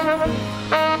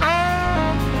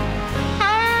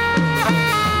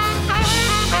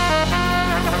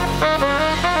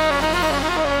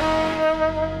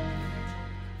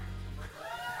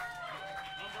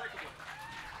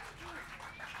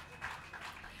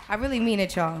 I really mean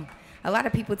it, y'all. A lot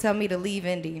of people tell me to leave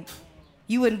Indy.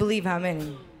 You wouldn't believe how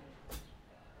many.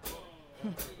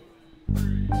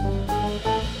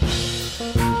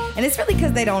 And it's really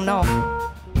because they don't know.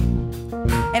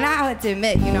 And I have to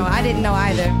admit, you know, I didn't know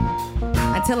either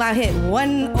until I hit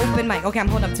one open mic. Okay, I'm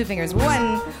holding up two fingers.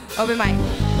 One open mic.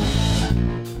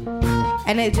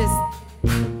 And it just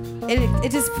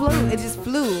flew. It just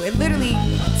flew. It literally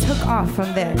took off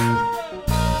from there.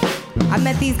 I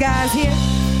met these guys here.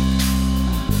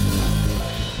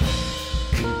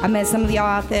 I met some of y'all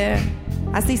out there.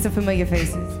 I see some familiar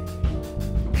faces.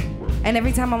 And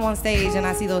every time I'm on stage and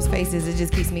I see those faces, it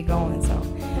just keeps me going. So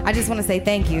I just want to say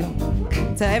thank you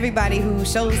to everybody who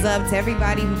shows up, to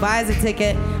everybody who buys a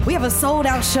ticket. We have a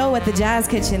sold-out show at the Jazz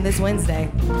Kitchen this Wednesday.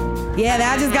 Yeah,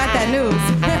 I just got that news.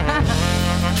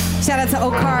 Shout out to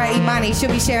Okara Imani.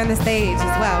 She'll be sharing the stage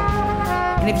as well.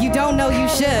 And if you don't know, you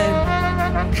should.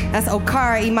 That's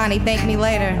Okara Imani. Thank me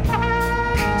later.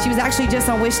 She was actually just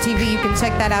on Wish TV. You can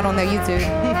check that out on their YouTube.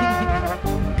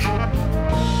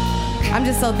 I'm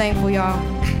just so thankful, y'all.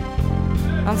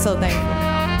 I'm so thankful.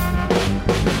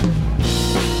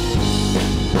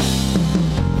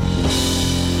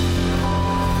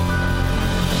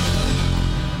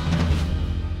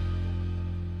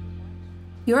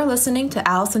 You're listening to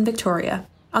Allison Victoria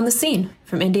on The Scene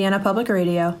from Indiana Public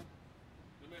Radio.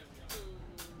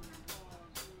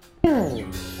 Does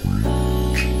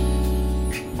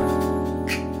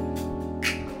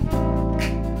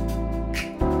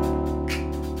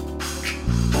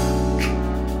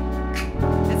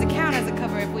it count as a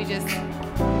cover if we just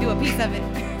do a piece of it?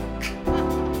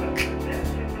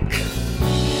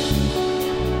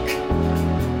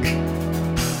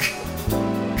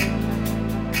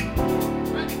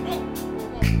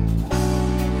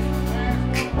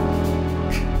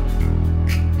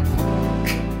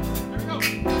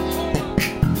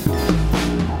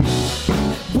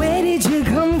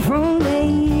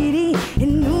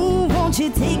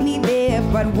 Take me there,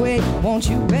 but wait, won't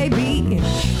you, baby?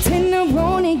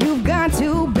 Tenderoni, you've got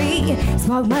to be.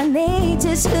 Spark my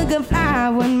nature, sugar fly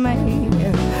with me.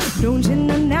 Don't you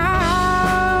know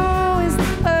now is the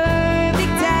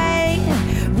perfect day?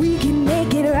 We can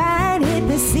make it right, hit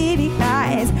the city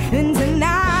lights. And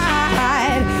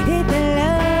tonight, hit the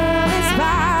love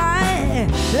spot.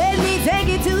 Let me take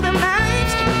you to the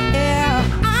match. Yeah,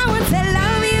 I want to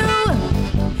love you.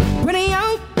 When a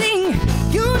young thing,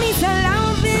 you need to love.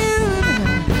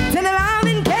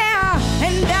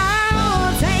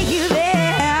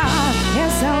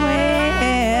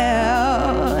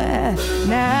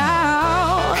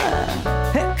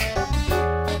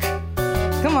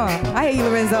 I hear you,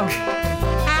 Lorenzo.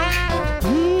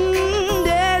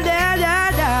 Da, da, da,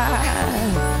 da.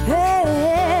 Hey,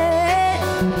 hey.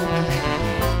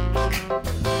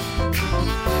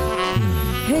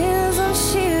 Isn't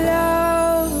she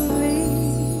lovely?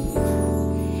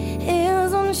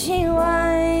 Isn't she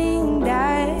wine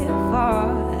die for?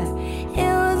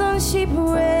 Isn't she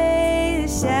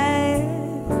precious?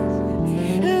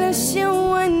 Unless you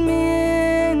want me.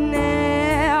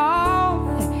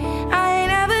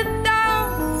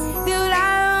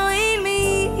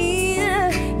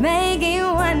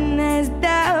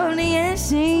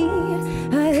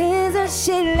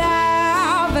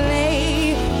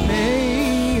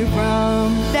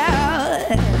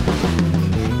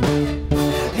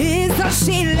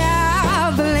 She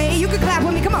lovely. You can clap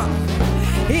with me, come on.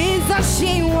 Is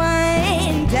she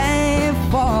wine day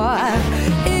for?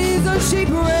 Is she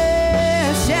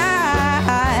precious?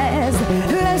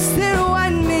 Less than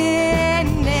 1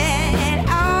 minute.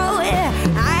 Oh,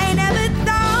 I never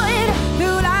thought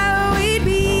that I would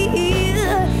be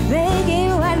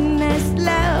making one as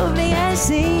lovely as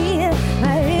she.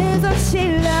 Is she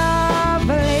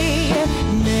lovely?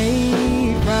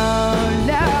 Made from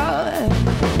love.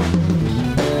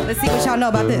 Let's see what y'all know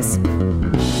about this.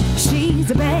 She's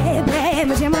a bad, bad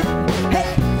pajama. Hey,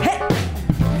 hey.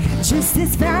 Just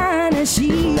as fine as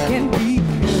she can be.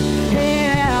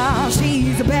 Yeah,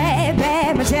 she's a bad,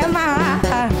 bad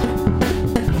pajama.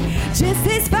 Just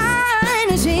as fine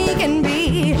as she can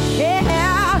be.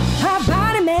 Yeah, her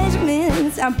body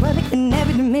measurements are perfect in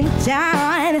every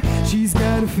dimension. She's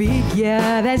got a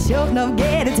figure that sure enough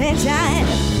get attention.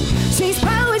 She's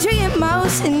poetry in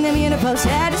motion, and beautiful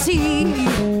shadow she.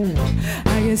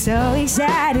 I get so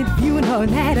excited viewing her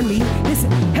anatomy. Listen,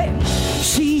 hey,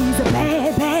 she's a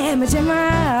bad, bad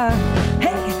pajama.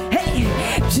 Hey, hey,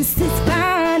 just as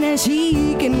fine as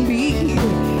she can be.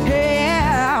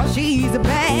 Yeah, she's a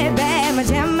bad, bad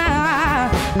pajama.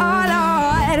 Oh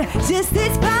Lord, just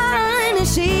as fine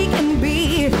as she can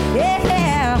be.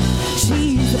 Yeah,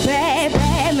 she's a bad,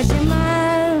 bad pajama.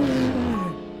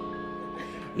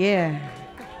 Yeah.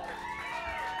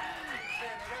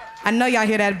 I know y'all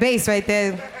hear that bass right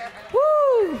there.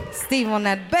 Woo! Steve on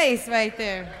that bass right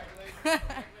there.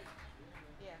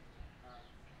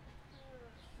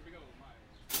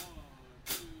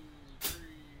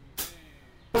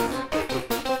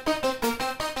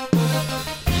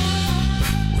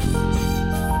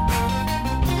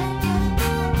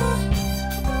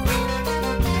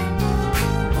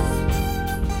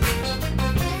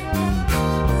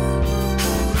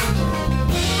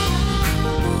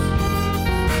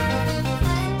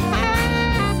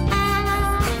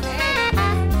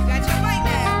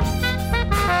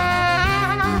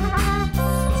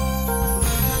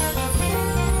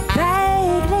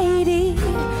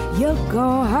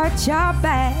 Go hurt your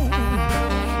back,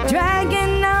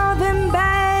 dragging all them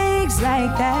bags just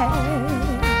like that.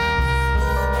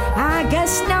 I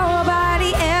guess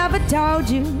nobody ever told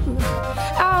you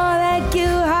all that you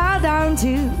hold on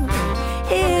to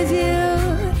is you,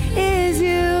 is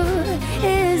you,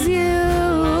 is you.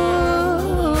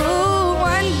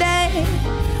 One day,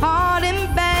 all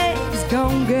them bags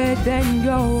gon' get them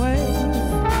your way.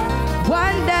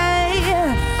 One day,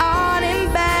 all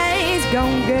them bags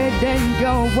gon' get them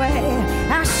your way.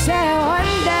 I said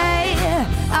one day,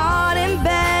 all them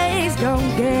bags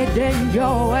gon' get them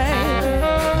your way.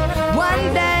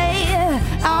 One day,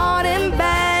 all them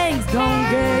bags gon'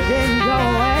 get them your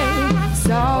way.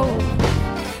 So,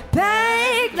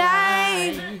 bag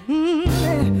night,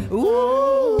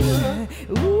 ooh,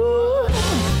 ooh,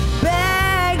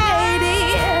 bag lady,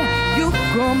 you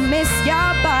gon' miss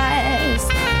your bus,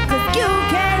 'cause you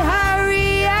can't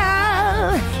hurry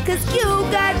up, 'cause you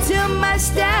got too much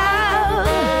stuff.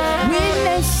 When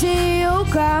they see you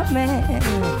coming,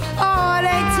 oh,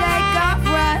 they take off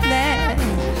running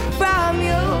from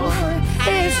you.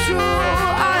 It's true,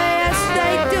 oh yes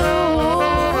they do.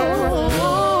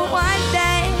 One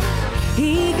day,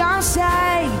 he gon'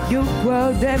 say you grow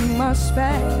them more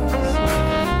space.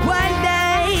 One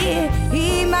day,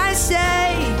 he might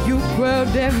say you grow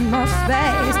them more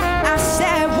space. I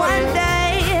said one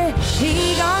day,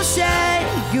 he gon' say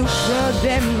you grow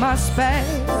them more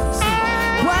space.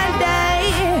 One day,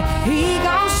 he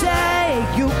gon' say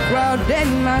you grow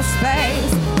them more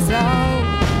space. So,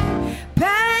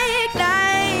 big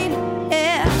night,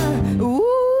 yeah, ooh,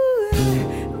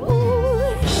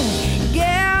 ooh,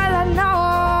 girl, I know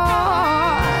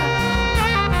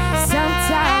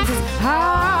sometimes it's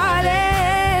hard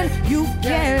and you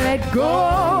can't let go.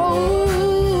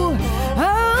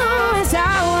 Oh, it's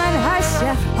how one hush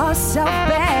you are so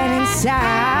bad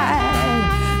inside.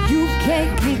 You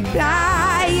can't keep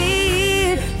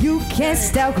lying, you can't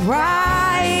stop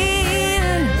crying.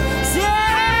 So,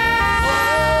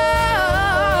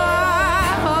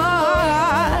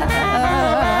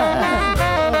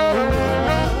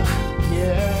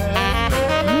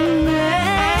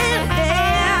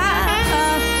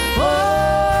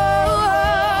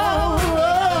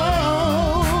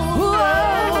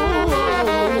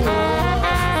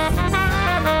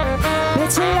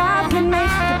 bet your love can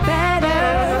make it better.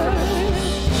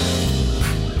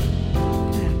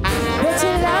 Bet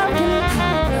your love can,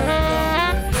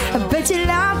 I bet your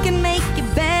love can make it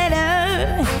better.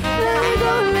 Let it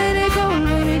go, let it go,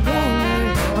 let it go.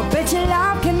 I bet your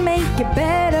love can make it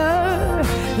better.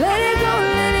 Let it go,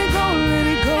 let it go, let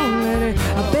it go, let it.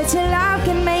 I bet your love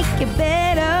can make it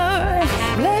better.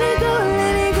 Let it go,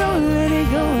 let it go, let it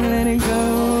go, let it go.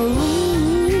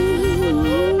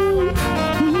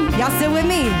 Y'all still with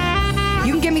me?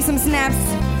 You can give me some snaps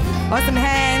or some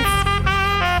hands.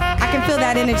 I can feel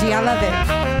that energy. I love it.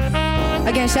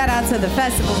 Again, shout out to the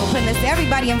festival for putting this,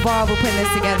 everybody involved for putting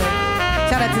this together.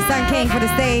 Shout out to Sun King for the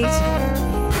stage.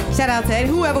 Shout out to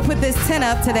whoever put this tent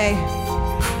up today.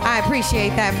 I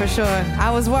appreciate that for sure. I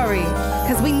was worried,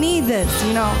 because we need this,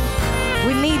 you know.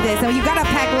 We need this, and you gotta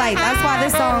pack light. That's why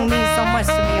this song means so much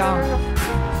to me, y'all.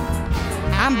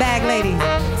 I'm bag lady.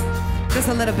 Just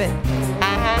a little bit.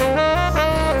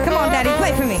 Come on, Daddy,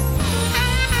 play for me.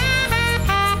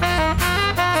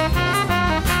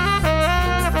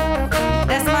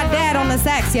 That's my dad on the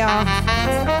sax, y'all.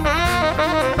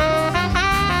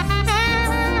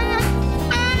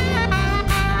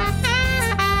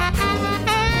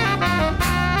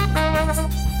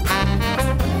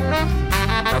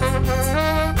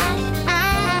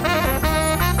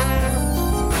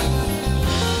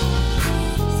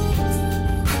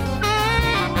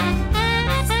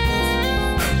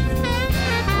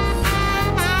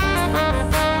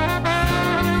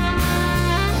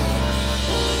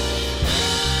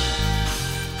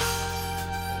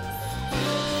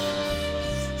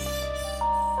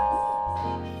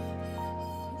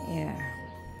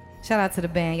 Shout out to the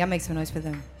band. Y'all make some noise for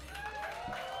them.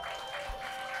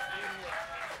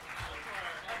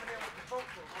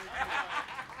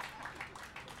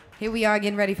 Here we are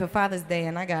getting ready for Father's Day,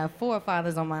 and I got 4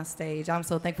 fathers on my stage. I'm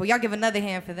so thankful. Y'all give another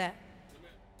hand for that.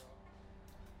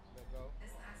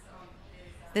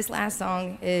 This last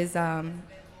song is the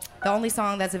only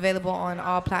song that's available on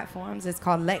all platforms. It's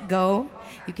called Let Go.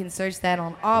 You can search that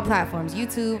on all platforms,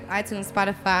 YouTube, iTunes,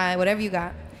 Spotify, whatever you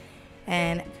got.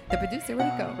 And the producer,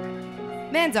 where'd he go?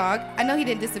 Man Dog, I know he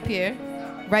didn't disappear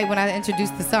right when I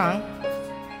introduced the song,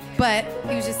 but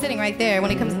he was just sitting right there.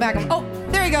 When he comes back, oh,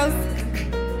 there he goes.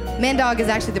 Man Dog is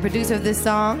actually the producer of this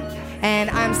song, and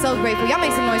I'm so grateful. Y'all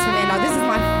make some noise for Man Dog. This is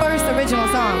my first original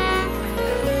song.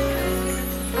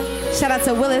 Shout out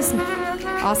to Willis,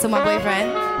 also my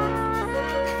boyfriend,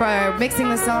 for mixing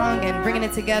the song and bringing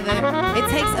it together. It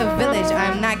takes a village.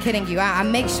 I'm not kidding you. I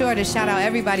make sure to shout out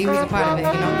everybody who's a part of it,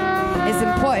 you know? It's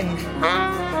important.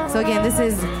 So again, this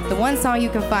is the one song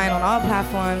you can find on all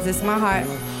platforms. It's My Heart,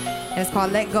 and it's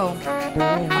called Let Go.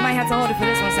 I might have to hold it for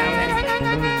this one,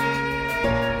 Soundman.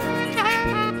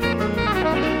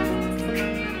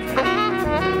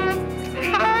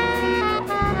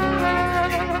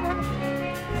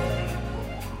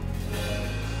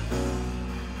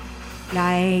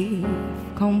 Life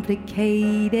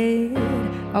complicated,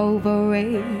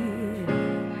 overrated.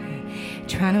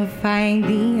 Trying to find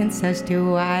the answers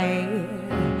to why.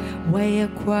 Why I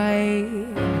cry,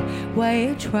 why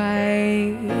I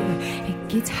try. It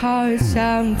gets hard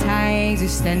sometimes to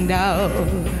stand out,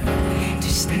 to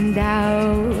stand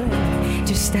out,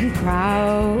 to stand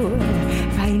proud.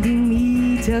 Finding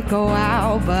me to go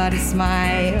out, but I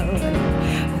smile.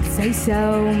 Say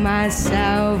so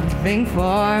myself, think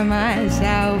for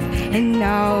myself, and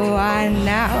no one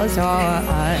else or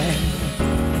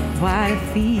what I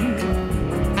feel,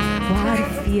 what a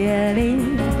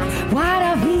feeling, what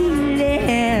a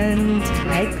feeling to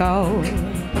let go.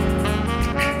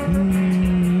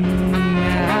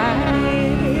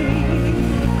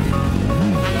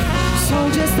 So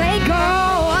just let go.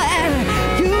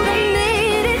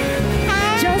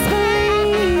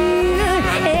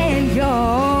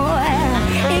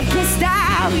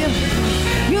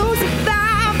 You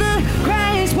survive the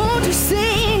crash, won't you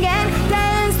sing and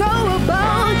dance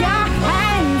over your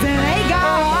hands and let go,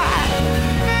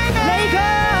 let go,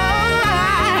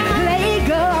 let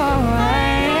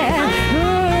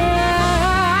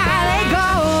go,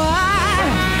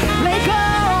 let go,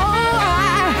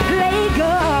 let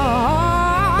go.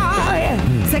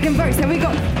 Second verse, here we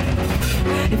go.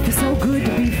 It feels so good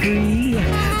to be free.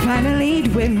 Finally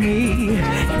with me.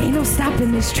 Ain't no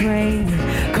stopping this train.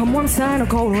 Come warm sun or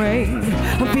cold rain.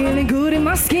 I'm feeling good in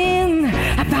my skin.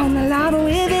 I found a lot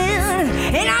within.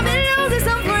 And I've been losing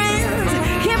some friends.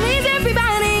 Can't please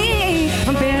everybody.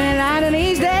 I'm feeling lighter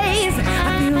these days.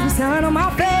 I feel the sun on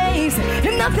my face.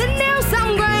 And nothing else,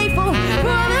 I'm grateful for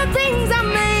all the things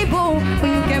I'm able.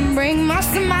 When you can bring my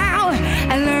smile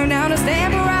and learn how to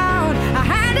stand around. I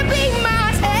had to be myself.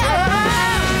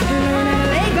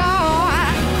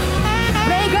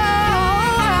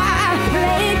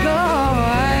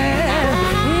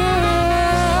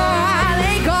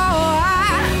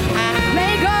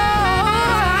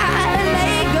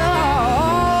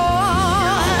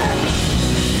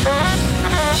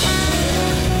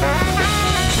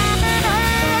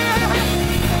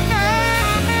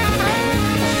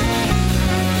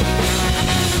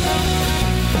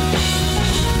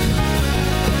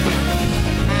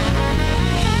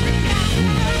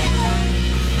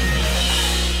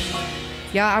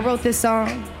 Y'all, I wrote this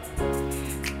song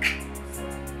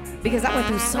because I went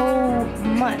through so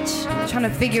much trying to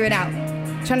figure it out.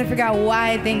 Trying to figure out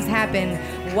why things happen,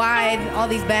 why all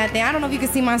these bad things. I don't know if you can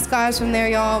see my scars from there,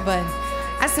 y'all, but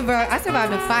I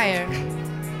survived a fire.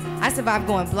 I survived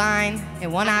going blind in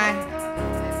one eye.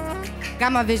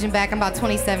 Got my vision back. I'm about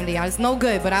 20/70. It's no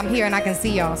good, but I'm here and I can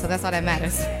see y'all, so that's all that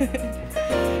matters.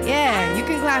 Yeah, you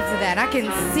can clap for that. I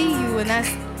can see you, and that's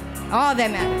all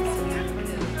that matters.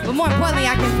 But more importantly,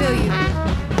 I can feel you.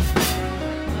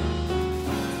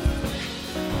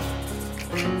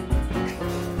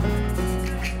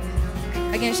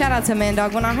 Again, shout out to Man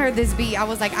Dog. When I heard this beat, I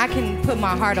was like, I can put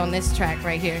my heart on this track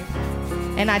right here.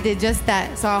 And I did just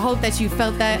that. So I hope that you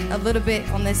felt that a little bit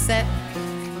on this set.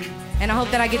 And I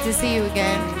hope that I get to see you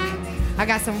again. I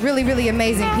got some really, really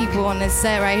amazing people on this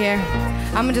set right here.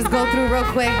 I'm gonna just go through real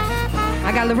quick.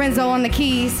 I got Lorenzo on the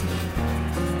keys.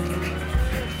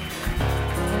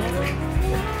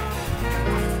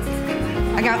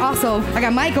 I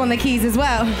got Mike on the keys as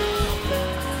well.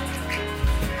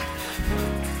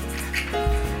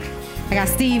 I got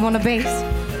Steve on the bass.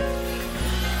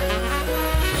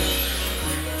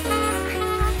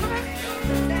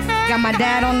 Got my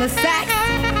dad on the sax.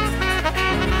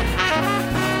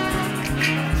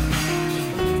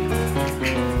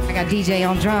 I got DJ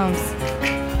on drums.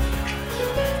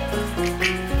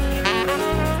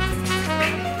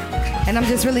 And I'm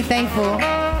just really thankful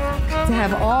to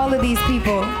have all of these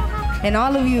people and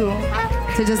all of you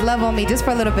to just love on me just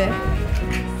for a little bit.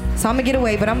 So I'm gonna get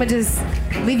away, but I'm gonna just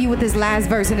leave you with this last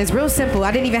verse, and it's real simple.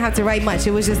 I didn't even have to write much.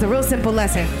 It was just a real simple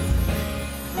lesson.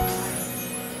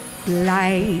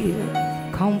 Life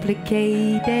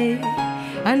complicated,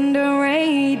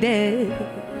 underrated,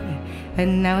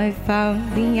 and now I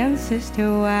found the answers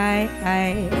to why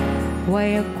I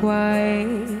cry,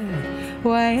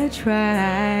 why I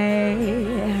try.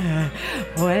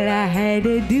 All I had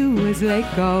to do was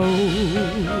let go.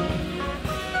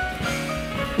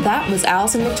 That was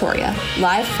Allison Victoria,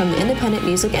 live from the Independent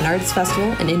Music and Arts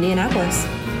Festival in Indianapolis.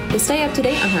 To stay up to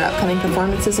date on her upcoming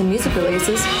performances and music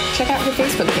releases, check out her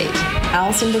Facebook page,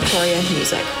 Allison Victoria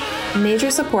Music. Major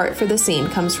support for The Scene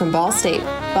comes from Ball State,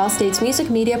 Ball State's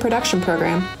music media production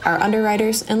program, our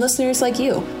underwriters, and listeners like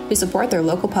you who support their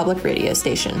local public radio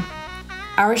station.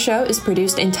 Our show is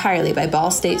produced entirely by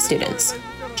Ball State students.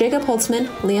 Jacob Holtzman,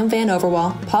 Liam Van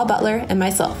Overwall, Paul Butler, and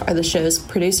myself are the show's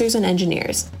producers and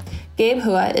engineers. Gabe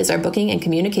Hua is our booking and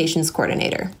communications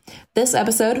coordinator. This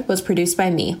episode was produced by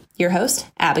me, your host,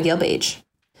 Abigail Bage.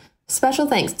 Special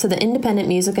thanks to the Independent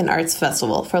Music and Arts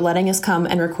Festival for letting us come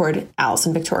and record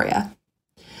Allison Victoria.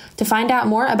 To find out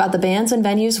more about the bands and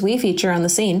venues we feature on The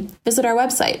Scene, visit our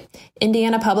website,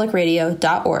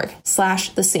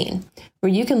 indianapublicradio.org/The Scene,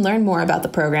 where you can learn more about the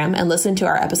program and listen to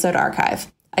our episode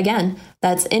archive. Again,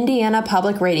 that's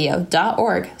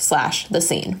indianapublicradio.org/The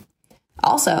Scene.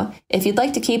 Also, if you'd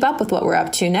like to keep up with what we're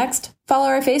up to next, follow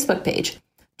our Facebook page.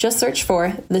 Just search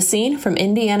for The Scene from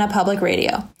Indiana Public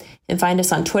Radio and find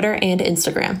us on Twitter and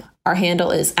Instagram. Our handle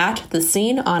is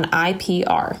 @TheScene on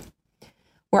IPR.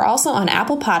 We're also on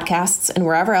Apple Podcasts and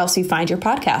wherever else you find your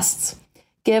podcasts.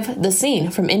 Give The Scene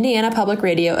from Indiana Public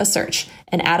Radio a search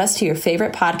and add us to your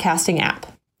favorite podcasting app.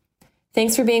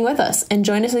 Thanks for being with us, and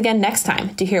join us again next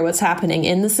time to hear what's happening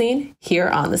in the scene here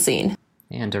on The Scene.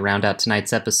 And to round out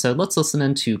tonight's episode, let's listen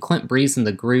in to Clint Breeze and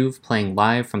the Groove playing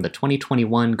live from the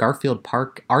 2021 Garfield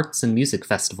Park Arts and Music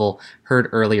Festival, heard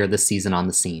earlier this season on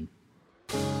The Scene.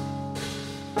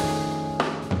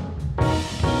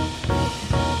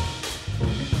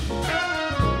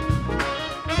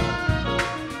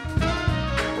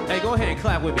 Hey, go ahead and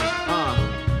clap with me.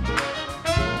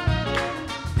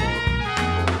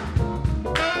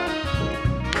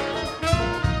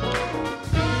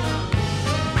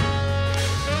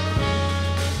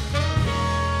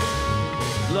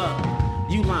 Look,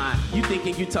 you lying. You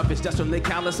thinking you tough, it's just from the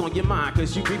callous on your mind.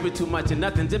 Cause you breathing too much and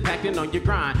nothing's impacting on your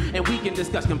grind. And we can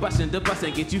discuss combustion, the bus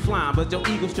and get you flying. But your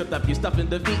ego stripped up, you stuffing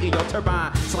the feet in your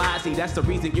turbine. Slide, see, that's the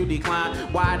reason you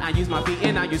decline. Wide, I use my feet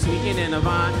and I use sweet in a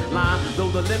vine line. Though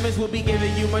the limits will be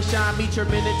giving you a shine. Meet your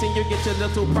minutes and you get your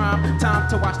little prime. Time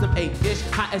to watch them 8-ish.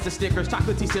 Hot as the stickers,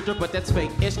 chocolatey central, but that's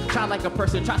fake-ish. Try like a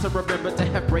person, try to remember to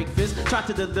have breakfast. Try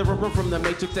to deliver from the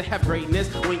matrix to have greatness.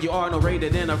 When you are no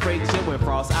rated and afraid shit with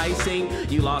frost icing.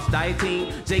 You lost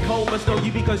dieting. J. Cole must know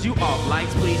you because you off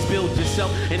lights. Please build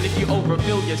yourself. And if you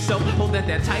overfill yourself, hold that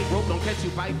tight rope. Don't catch you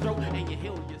by throat and you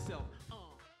heal yourself.